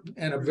neighbor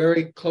and a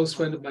very close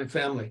friend of my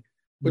family.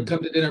 Would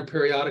come to dinner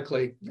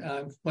periodically.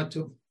 Went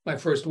to my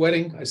first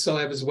wedding. I still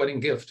have his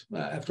wedding gift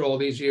after all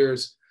these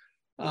years.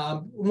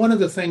 One of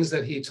the things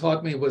that he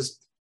taught me was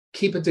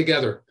keep it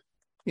together.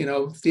 You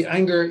know, the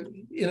anger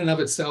in and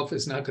of itself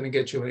is not going to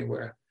get you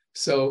anywhere.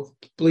 So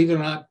believe it or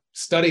not,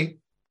 study,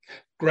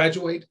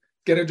 graduate,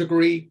 get a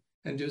degree,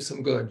 and do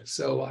some good.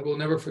 So I will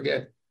never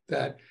forget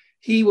that.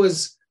 He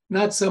was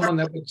not someone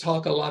that would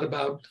talk a lot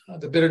about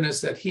the bitterness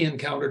that he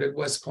encountered at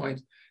West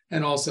Point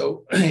and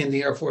also in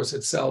the Air Force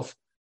itself.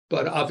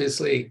 But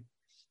obviously,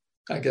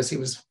 I guess he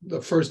was the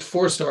first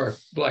four-star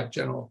Black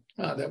general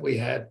that we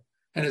had.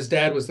 And his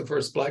dad was the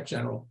first Black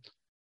general.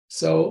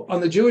 So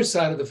on the Jewish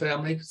side of the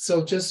family,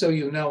 so just so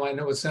you know, I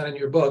know it's not in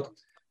your book,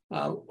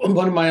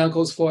 one of my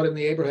uncles fought in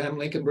the Abraham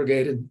Lincoln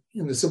Brigade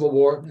in the Civil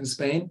War in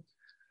Spain.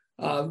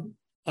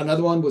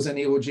 Another one was in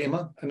Iwo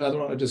Jima, another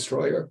one a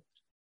destroyer.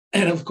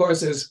 And of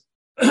course, as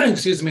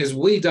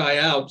we die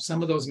out,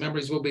 some of those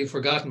memories will be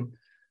forgotten.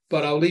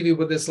 But I'll leave you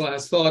with this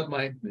last thought.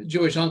 My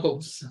Jewish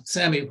uncle,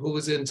 Sammy, who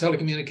was in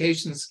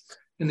telecommunications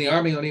in the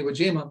Army on Iwo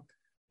Jima,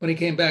 when he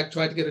came back,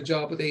 tried to get a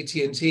job with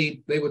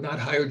AT&T, they would not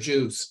hire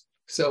Jews.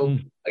 So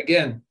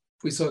again,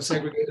 we saw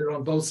segregated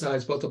on both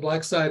sides, both the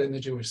Black side and the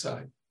Jewish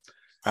side.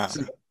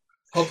 So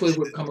hopefully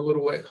we'll come a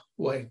little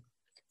way.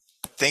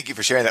 Thank you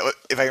for sharing that.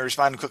 If I can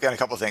respond quickly on a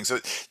couple of things. So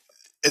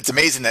it's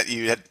amazing that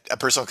you had a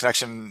personal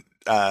connection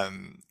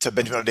to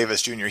Benjamin O.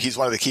 Davis Jr. He's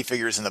one of the key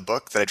figures in the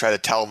book that I try to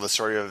tell the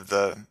story of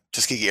the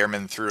Tuskegee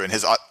Airmen through, and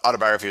his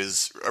autobiography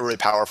is a really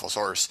powerful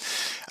source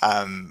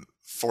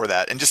for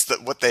that. And just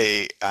what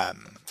they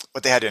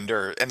had to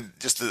endure, and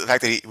just the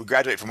fact that he would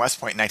graduate from West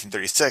Point in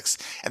 1936,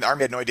 and the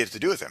Army had no idea what to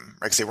do with him,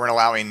 right? Because they weren't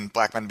allowing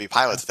Black men to be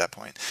pilots at that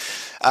point.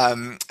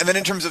 And then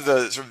in terms of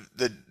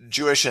the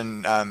Jewish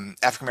and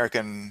African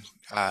American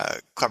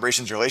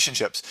collaborations,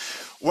 relationships,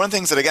 one of the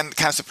things that again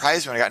kind of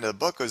surprised me when I got into the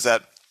book was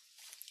that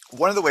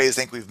one of the ways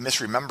I think we've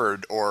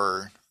misremembered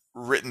or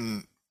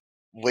written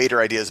later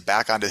ideas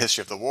back onto the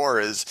history of the war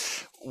is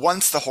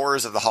once the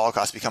horrors of the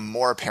Holocaust become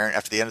more apparent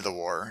after the end of the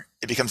war,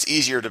 it becomes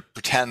easier to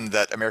pretend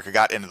that America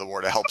got into the war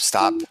to help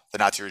stop the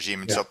Nazi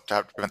regime and to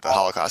help prevent the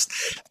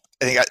Holocaust.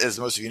 I think, as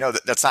most of you know,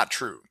 that's not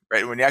true,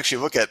 right? When you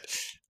actually look at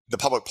the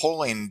public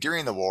polling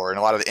during the war and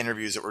a lot of the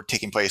interviews that were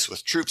taking place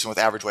with troops and with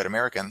average white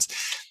Americans,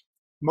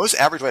 most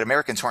average white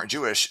Americans who aren't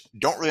Jewish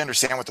don't really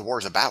understand what the war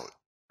is about.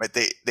 Right?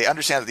 They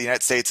understand that the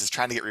United States is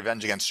trying to get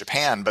revenge against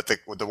Japan, but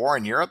with the war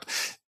in Europe,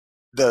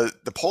 the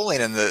polling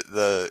and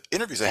the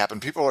interviews that happen,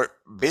 people are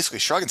basically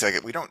shrugging, saying,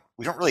 like, we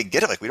don't really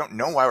get it. Like, we don't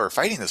know why we're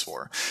fighting this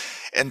war.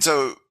 And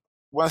so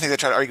one of the things I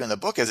try to argue in the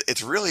book is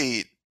it's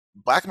really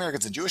Black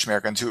Americans and Jewish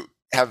Americans who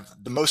have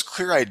the most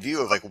clear-eyed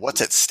view of like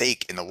what's at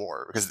stake in the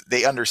war, because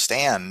they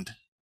understand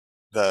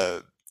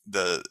the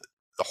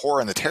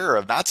horror and the terror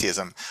of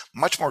Nazism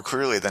much more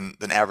clearly than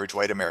average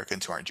white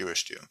Americans who aren't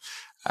Jewish do.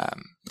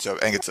 So I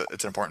think it's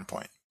an important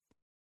point.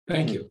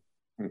 Thank you.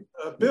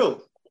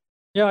 Bill.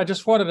 Yeah, I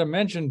just wanted to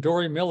mention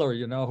Dory Miller,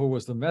 who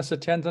was the mess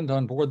attendant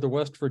on board the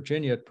West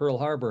Virginia at Pearl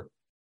Harbor,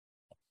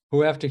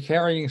 who, after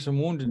carrying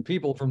some wounded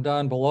people from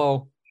down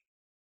below,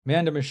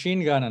 manned a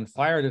machine gun and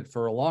fired it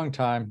for a long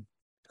time,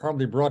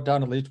 probably brought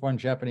down at least one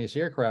Japanese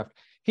aircraft.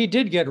 He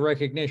did get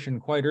recognition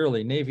quite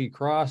early, Navy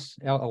Cross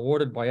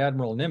awarded by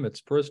Admiral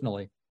Nimitz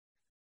personally.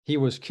 He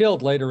was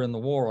killed later in the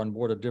war on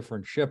board a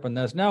different ship, and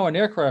there's now an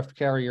aircraft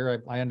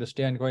carrier, I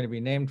understand, going to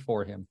be named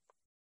for him.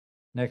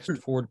 Next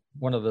Ford,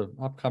 one of the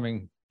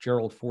upcoming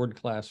Gerald Ford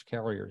class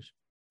carriers.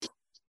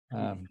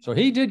 So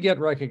he did get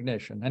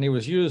recognition, and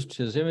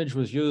his image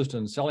was used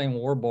in selling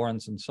war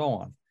bonds and so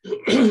on.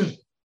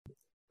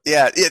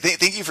 Yeah,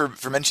 thank you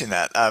for mentioning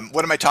that.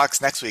 One of my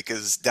talks next week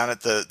is down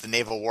at the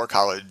Naval War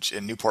College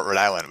in Newport, Rhode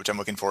Island, which I'm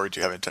looking forward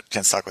to having a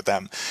chance to talk with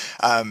them.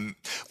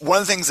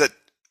 One of the things that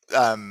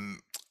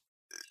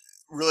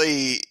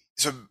really,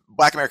 so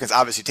Black Americans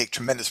obviously take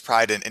tremendous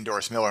pride in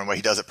Doris Miller and what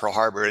he does at Pearl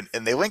Harbor,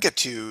 and they link it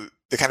to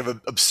the kind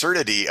of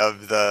absurdity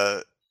of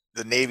the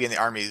Navy and the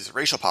Army's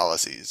racial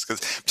policies, because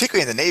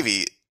particularly in the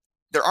Navy,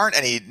 there aren't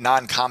any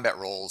non-combat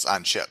roles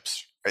on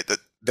ships, right? That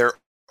they're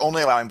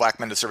only allowing Black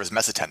men to serve as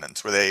mess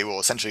attendants, where they will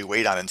essentially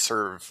wait on and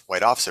serve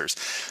white officers.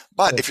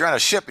 But if you're on a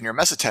ship and you're a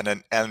mess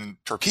attendant and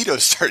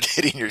torpedoes start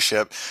hitting your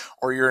ship,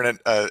 or you're in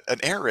an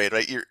air raid,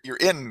 right? You're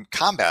in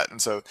combat.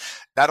 And so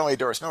not only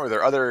Doris Miller, there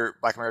are other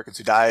Black Americans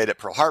who died at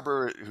Pearl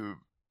Harbor who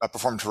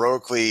performed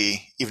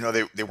heroically, even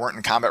though they weren't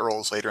in combat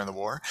roles later in the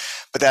war.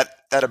 But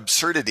that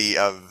absurdity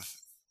of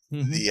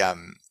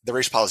the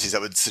racial policies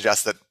that would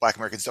suggest that Black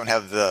Americans don't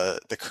have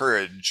the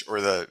courage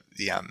or the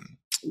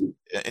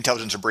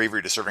intelligence or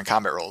bravery to serve in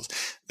combat roles,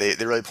 they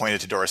really pointed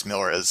to Doris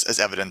Miller as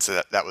evidence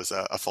that was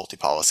a faulty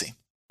policy.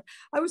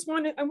 I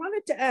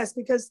wanted to ask,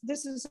 because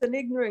this is an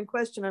ignorant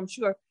question, I'm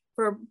sure,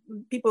 for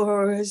people who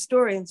are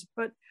historians,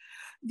 but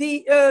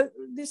the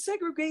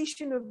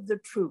segregation of the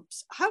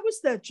troops, how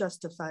was that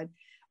justified?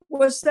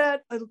 Was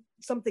that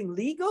something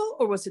legal,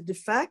 or was it de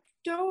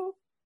facto?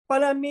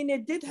 But I mean,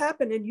 it did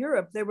happen in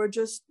Europe. There were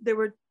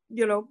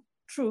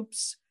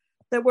troops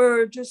that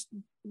were just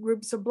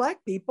groups of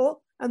Black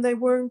people, and they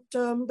weren't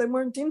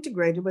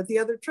integrated with the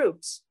other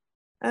troops.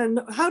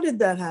 And how did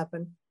that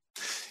happen?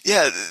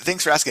 Yeah,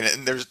 thanks for asking it.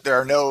 And there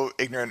are no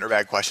ignorant or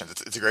bad questions.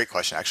 It's a great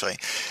question, actually,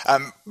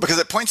 because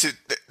it points to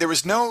there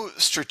was no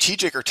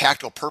strategic or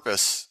tactical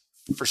purpose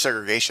for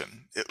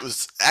segregation. It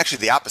was actually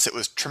the opposite. It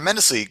was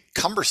tremendously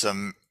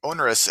cumbersome,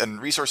 onerous, and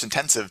resource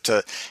intensive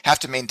to have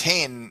to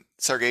maintain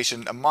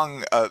segregation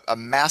among a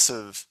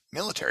massive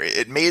military.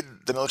 It made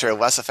the military a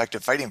less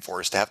effective fighting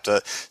force to have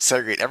to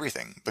segregate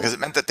everything, because it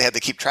meant that they had to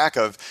keep track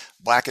of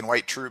Black and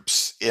white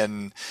troops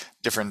in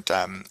different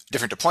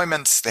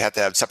deployments. They had to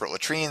have separate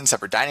latrines,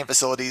 separate dining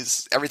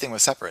facilities. Everything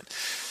was separate.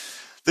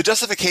 The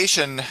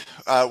justification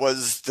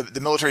was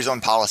the military's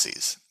own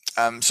policies.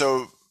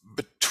 So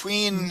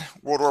between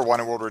World War I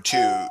and World War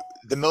II,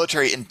 the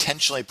military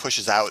intentionally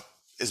pushes out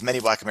as many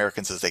Black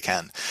Americans as they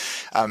can.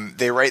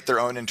 They write their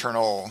own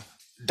internal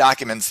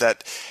documents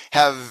that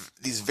have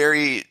these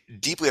very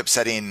deeply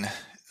upsetting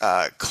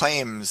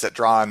claims that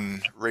draw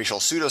on racial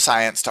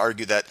pseudoscience to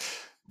argue that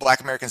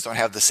Black Americans don't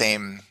have the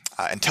same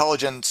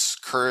intelligence,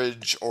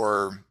 courage,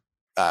 or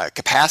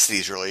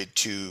capacities really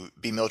to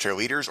be military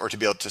leaders or to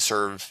be able to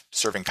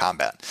serve in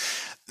combat.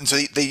 And so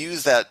they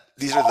use that.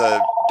 These are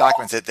the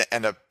documents that they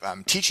end up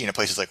teaching at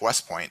places like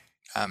West Point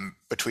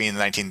between the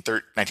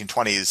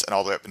 1920s and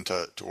all the way up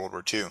into World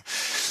War II.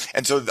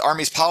 And so the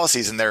Army's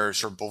policies and their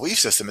sort of belief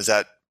system is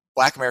that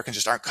Black Americans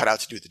just aren't cut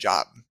out to do the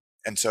job.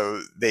 And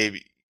so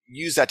they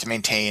use that to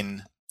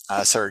maintain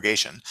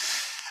segregation.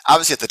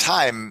 Obviously, at the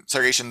time,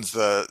 segregation's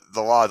the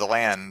law of the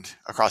land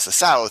across the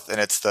South,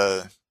 and it's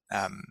the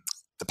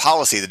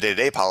policy, the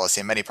day-to-day policy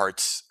in many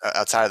parts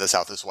outside of the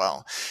South as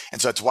well. And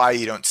so that's why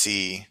you don't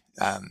see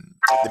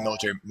the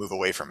military move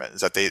away from it,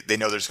 is that they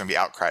know there's going to be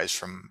outcries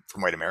from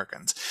white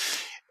Americans.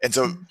 And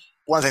so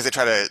one of the things I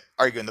try to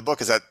argue in the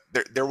book is that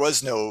there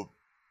was no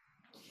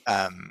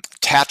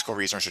tactical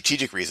reason or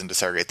strategic reason to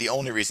segregate. The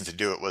only reason to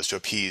do it was to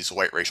appease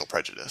white racial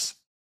prejudice.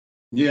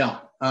 Yeah,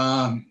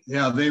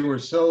 they were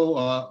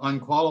so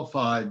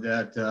unqualified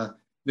that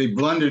they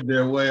blundered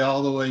their way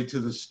all the way to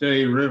the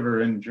Stey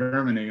River in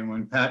Germany. And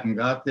when Patton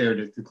got there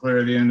to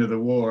declare the end of the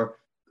war,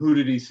 who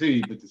did he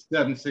see but the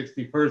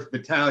 761st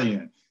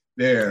Battalion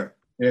there?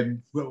 They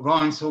had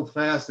gone so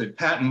fast that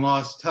Patton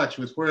lost touch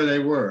with where they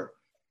were.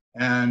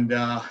 And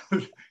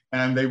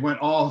they went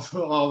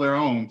all their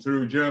own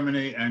through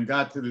Germany and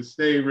got to the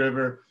Stey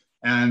River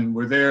and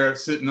were there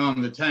sitting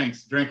on the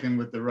tanks drinking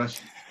with the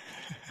Russians.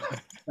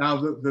 Now,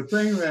 the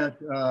thing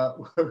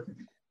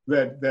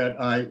that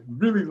I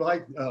really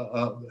liked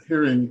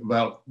hearing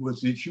about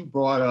was that you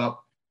brought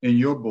up in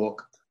your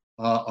book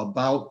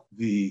about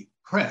the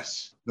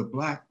press, the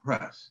Black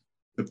press,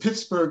 the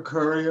Pittsburgh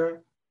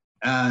Courier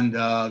and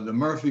the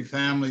Murphy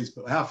families,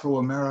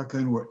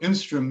 Afro-American, were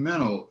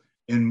instrumental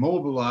in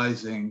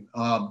mobilizing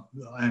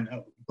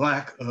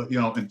Black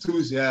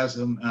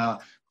enthusiasm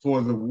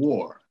for the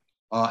war.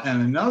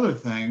 And another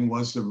thing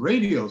was the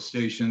radio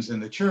stations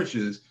and the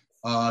churches,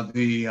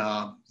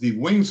 the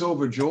Wings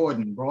Over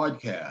Jordan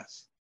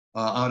broadcast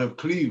out of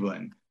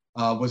Cleveland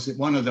was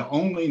one of the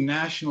only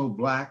national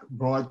Black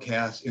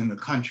broadcasts in the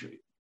country.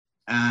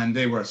 And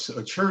they were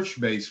a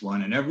church-based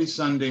one, and every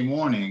Sunday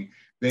morning,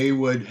 they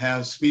would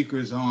have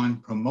speakers on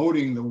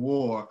promoting the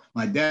war.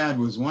 My dad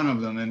was one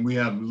of them, and we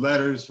have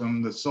letters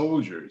from the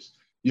soldiers,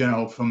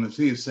 from the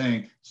field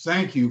saying,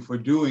 "Thank you for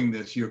doing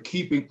this. You're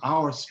keeping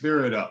our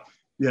spirit up."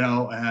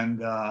 And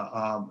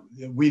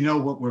we know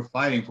what we're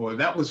fighting for.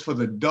 That was for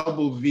the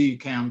Double V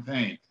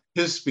campaign.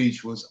 His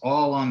speech was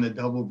all on the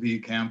Double V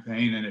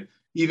campaign, and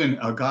even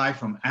a guy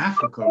from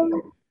Africa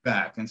wrote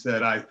back and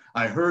said,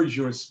 I heard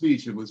your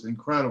speech. It was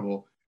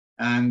incredible.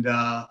 And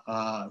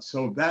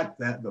so that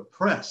the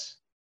press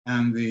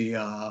and the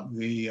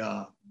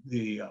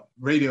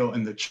radio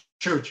and the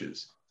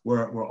churches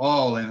were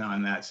all in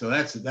on that. So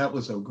that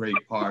was a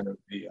great part of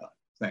the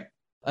thing.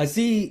 I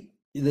see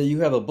that you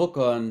have a book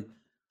on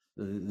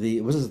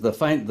the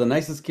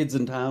nicest kids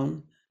in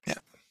town. Yeah.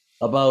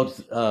 About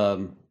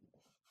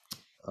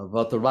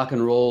the rock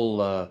and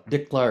roll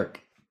Dick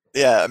Clark.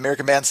 Yeah,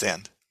 American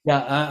Bandstand.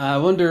 Yeah, I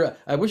wonder.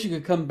 I wish you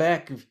could come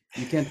back. If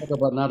you can't talk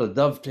about now to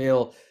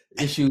dovetail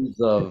issues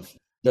of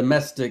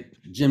domestic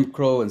Jim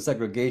Crow and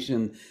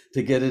segregation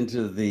to get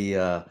into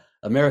the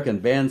American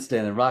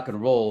Bandstand and rock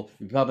and roll.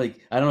 You probably,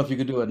 I don't know if you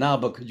could do it now,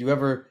 but could you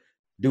ever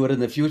do it in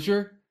the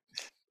future?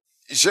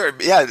 Sure.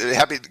 Yeah.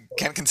 Happy.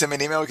 Ken can send me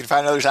an email. We can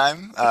find another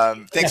time.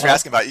 Thanks for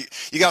asking about it.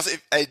 You can also,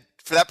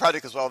 for that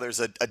project as well, there's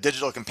a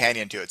digital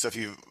companion to it. So if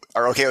you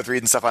are okay with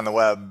reading stuff on the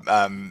web,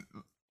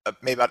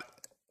 maybe about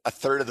a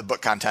third of the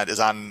book content is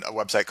on a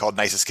website called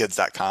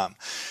nicestkids.com.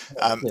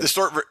 The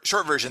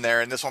short version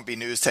there, and this won't be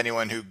news to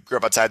anyone who grew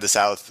up outside the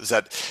South, is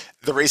that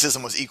the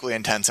racism was equally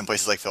intense in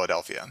places like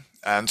Philadelphia.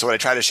 And so what I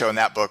tried to show in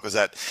that book was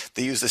that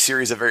they used a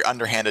series of very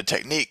underhanded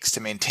techniques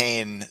to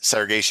maintain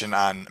segregation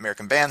on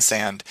American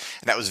Bandstand.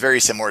 And that was very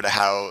similar to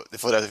how the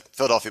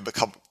Philadelphia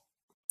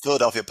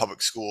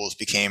public schools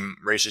became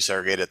racially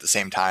segregated at the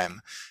same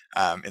time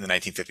in the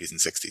 1950s and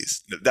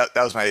 60s. That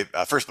was my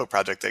first book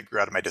project that grew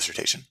out of my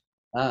dissertation.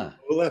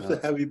 We'll have to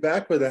have you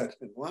back for that.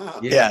 Wow.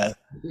 Yeah.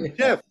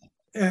 Jeff.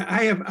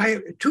 I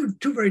have two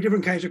very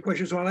different kinds of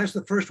questions. So I'll ask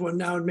the first one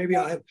now, and maybe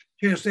I'll have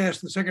a chance to ask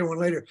the second one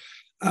later.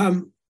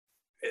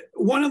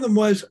 One of them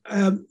was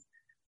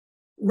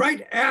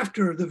right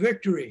after the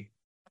victory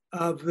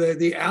of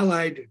the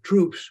Allied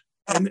troops,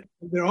 and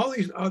there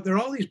are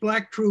all these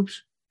Black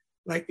troops,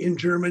 like in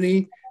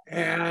Germany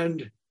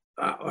and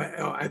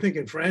I think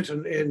in France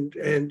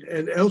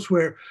and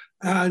elsewhere.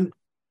 And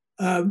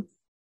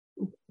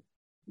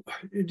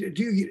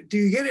do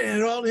you get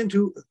at all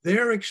into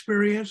their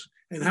experience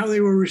and how they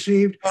were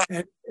received,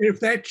 and if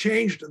that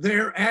changed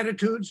their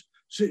attitudes,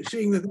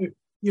 seeing that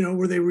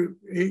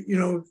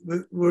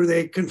were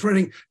they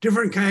confronting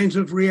different kinds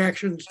of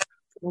reactions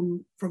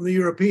from the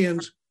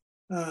Europeans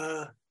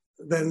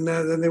than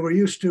they were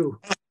used to?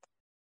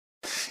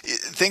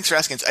 Thanks for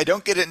asking. I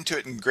don't get into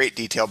it in great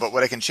detail, but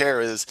what I can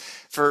share is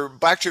for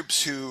Black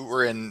troops who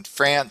were in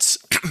France,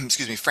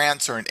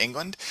 France or in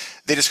England,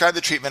 they described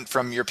the treatment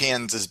from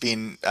Europeans as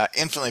being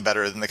infinitely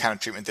better than the kind of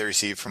treatment they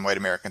received from white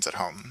Americans at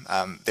home.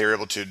 They were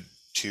able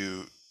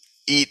to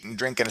eat and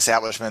drink in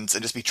establishments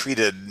and just be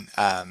treated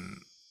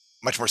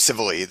much more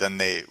civilly than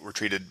they were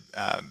treated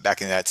back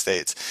in the United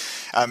States.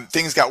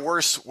 Things got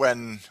worse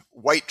when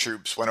white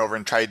troops went over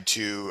and tried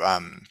to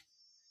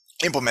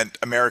implement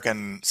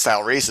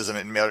American-style racism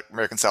and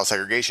American-style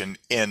segregation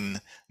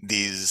in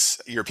these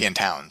European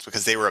towns,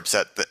 because they were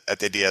upset at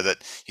the idea that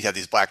you had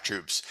these Black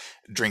troops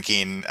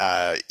drinking,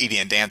 eating,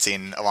 and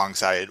dancing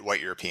alongside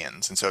white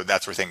Europeans, and so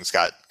that's where things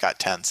got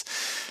tense.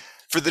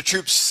 For the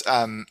troops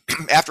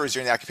afterwards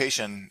during the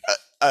occupation,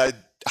 a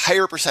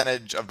higher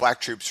percentage of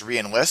Black troops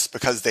re-enlist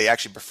because they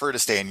actually prefer to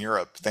stay in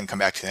Europe than come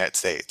back to the United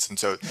States, and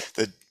so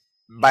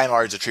by and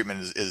large the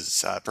treatment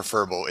is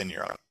preferable in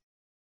Europe.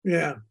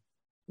 Yeah.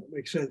 That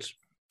makes sense.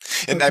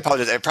 And I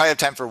apologize. I probably have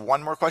time for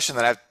one more question,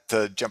 then I have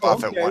to jump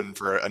off at 1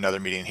 for another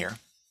meeting here.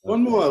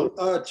 One more.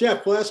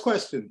 Jeff, last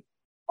question.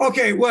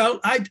 Okay, well,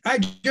 I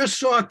just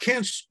saw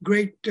Kent's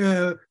great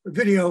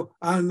video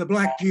on the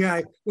Black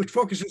GI, which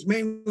focuses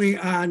mainly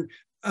on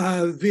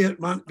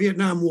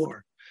Vietnam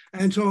War.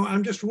 And so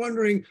I'm just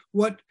wondering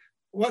what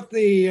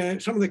the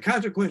some of the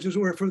consequences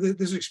were for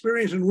this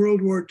experience in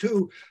World War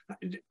II.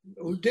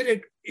 Did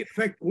it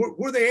affect,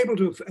 were they able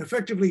to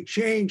effectively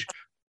change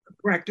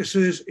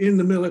practices in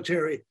the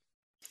military?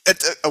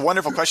 It's a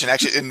wonderful question,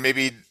 actually, and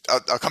maybe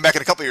I'll come back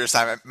in a couple of years'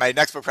 time. My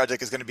next book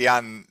project is going to be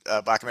on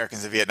Black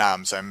Americans in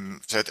Vietnam, so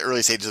I'm at the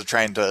early stages of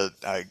trying to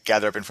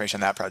gather up information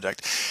on that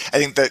project. I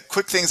think the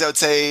quick things I would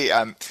say,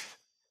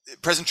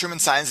 President Truman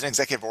signs an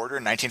executive order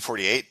in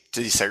 1948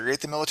 to desegregate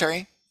the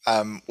military,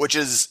 which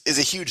is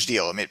a huge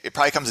deal. I mean, it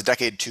probably comes a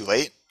decade too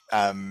late.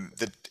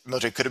 The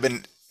military could have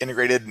been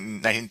integrated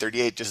in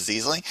 1938 just as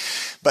easily.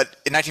 But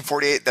in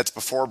 1948, that's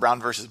before Brown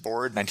versus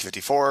Board,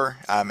 1954.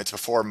 It's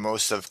before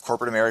most of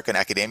corporate America and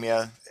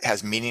academia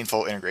has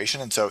meaningful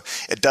integration. And so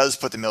it does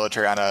put the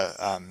military on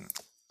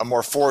a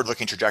more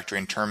forward-looking trajectory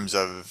in terms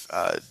of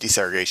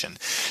desegregation.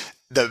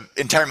 The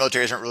entire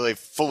military isn't really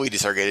fully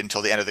desegregated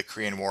until the end of the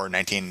Korean War in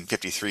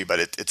 1953, but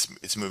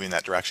it's moving in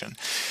that direction.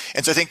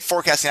 And so I think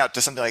forecasting out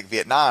to something like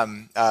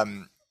Vietnam,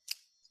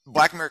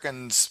 Black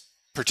Americans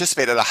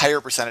participate at a higher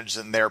percentage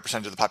than their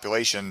percentage of the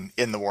population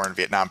in the war in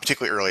Vietnam,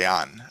 particularly early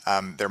on.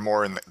 They're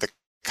more in the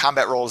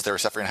combat roles, they were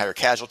suffering higher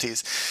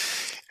casualties.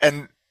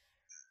 And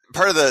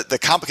part of the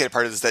complicated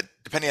part is that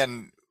depending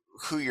on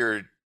who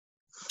you're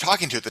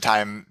talking to at the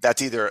time,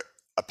 that's either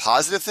a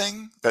positive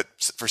thing, that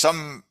for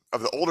some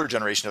of the older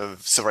generation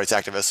of civil rights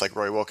activists like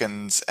Roy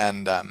Wilkins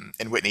and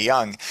Whitney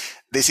Young,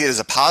 they see it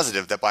as a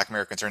positive that Black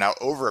Americans are now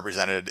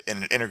overrepresented in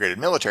an integrated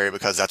military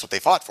because that's what they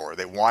fought for.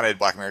 They wanted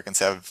Black Americans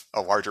to have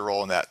a larger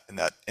role in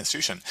that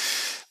institution.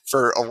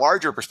 For a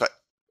larger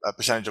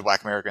percentage of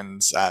Black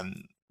Americans,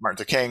 Martin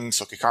Luther King,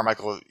 Stokely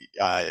Carmichael,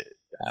 Coretta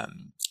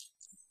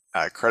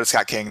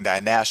Scott King,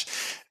 Diane Nash,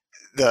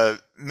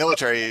 the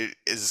military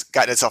has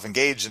gotten itself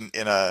engaged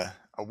in a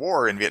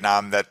war in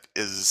Vietnam that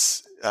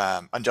is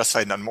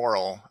unjustified and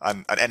unmoral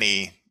on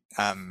any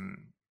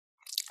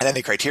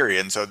criteria,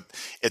 and so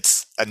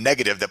it's a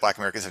negative that Black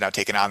Americans have now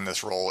taken on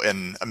this role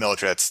in a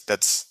military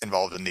that's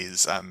involved in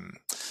these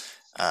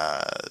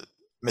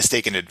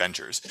mistaken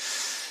adventures.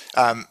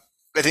 I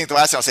think the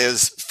last thing I'll say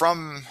is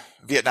from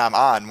Vietnam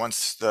on,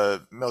 once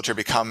the military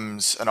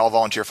becomes an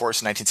all-volunteer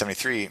force in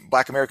 1973,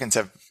 Black Americans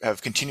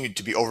have continued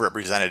to be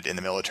overrepresented in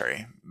the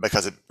military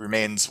because it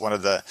remains one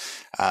of the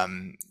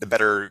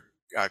better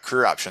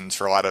career options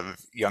for a lot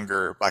of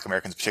younger Black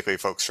Americans, particularly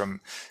folks from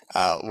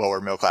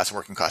lower middle class and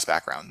working class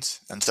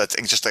backgrounds. And so it's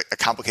just a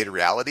complicated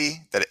reality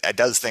that I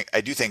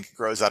do think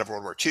grows out of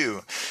World War II,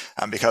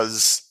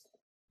 because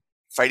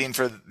fighting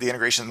for the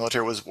integration of the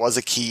military was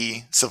a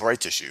key civil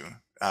rights issue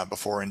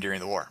before and during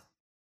the war.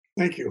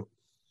 Thank you.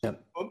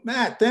 Yep. Well,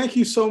 Matt, thank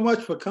you so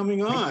much for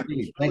coming on.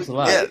 Thanks a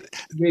lot. Yeah,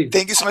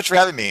 thank you so much for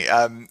having me.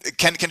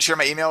 Can share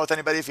my email with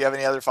anybody if you have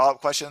any other follow-up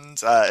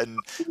questions, and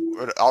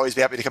would always be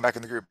happy to come back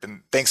in the group.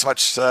 And thanks so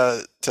much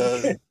to.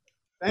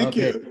 Thank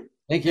you.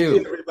 Thank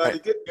you,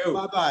 everybody.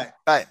 Bye-bye.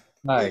 Bye.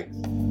 Bye.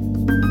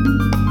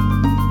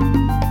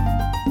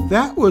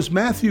 That was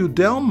Matthew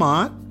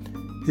Delmont.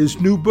 His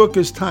new book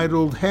is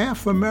titled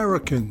Half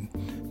American: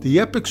 The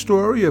Epic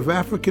Story of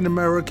African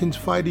Americans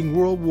Fighting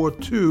World War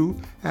II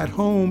at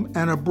Home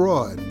and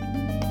Abroad.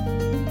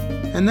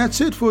 And that's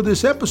it for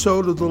this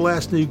episode of The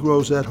Last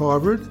Negroes at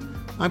Harvard.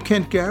 I'm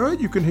Kent Garrett.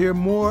 You can hear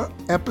more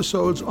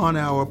episodes on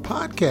our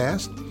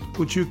podcast,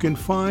 which you can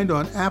find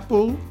on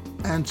Apple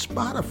and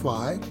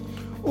Spotify,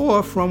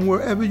 or from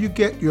wherever you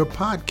get your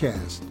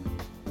podcast.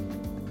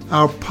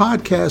 Our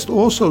podcast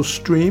also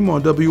stream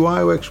on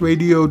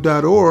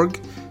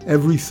WIOXradio.org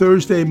every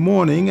Thursday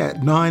morning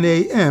at 9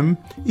 a.m.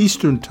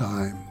 Eastern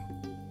Time.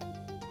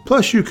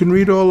 Plus, you can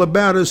read all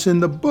about us in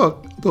the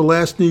book, The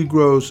Last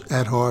Negroes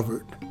at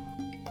Harvard.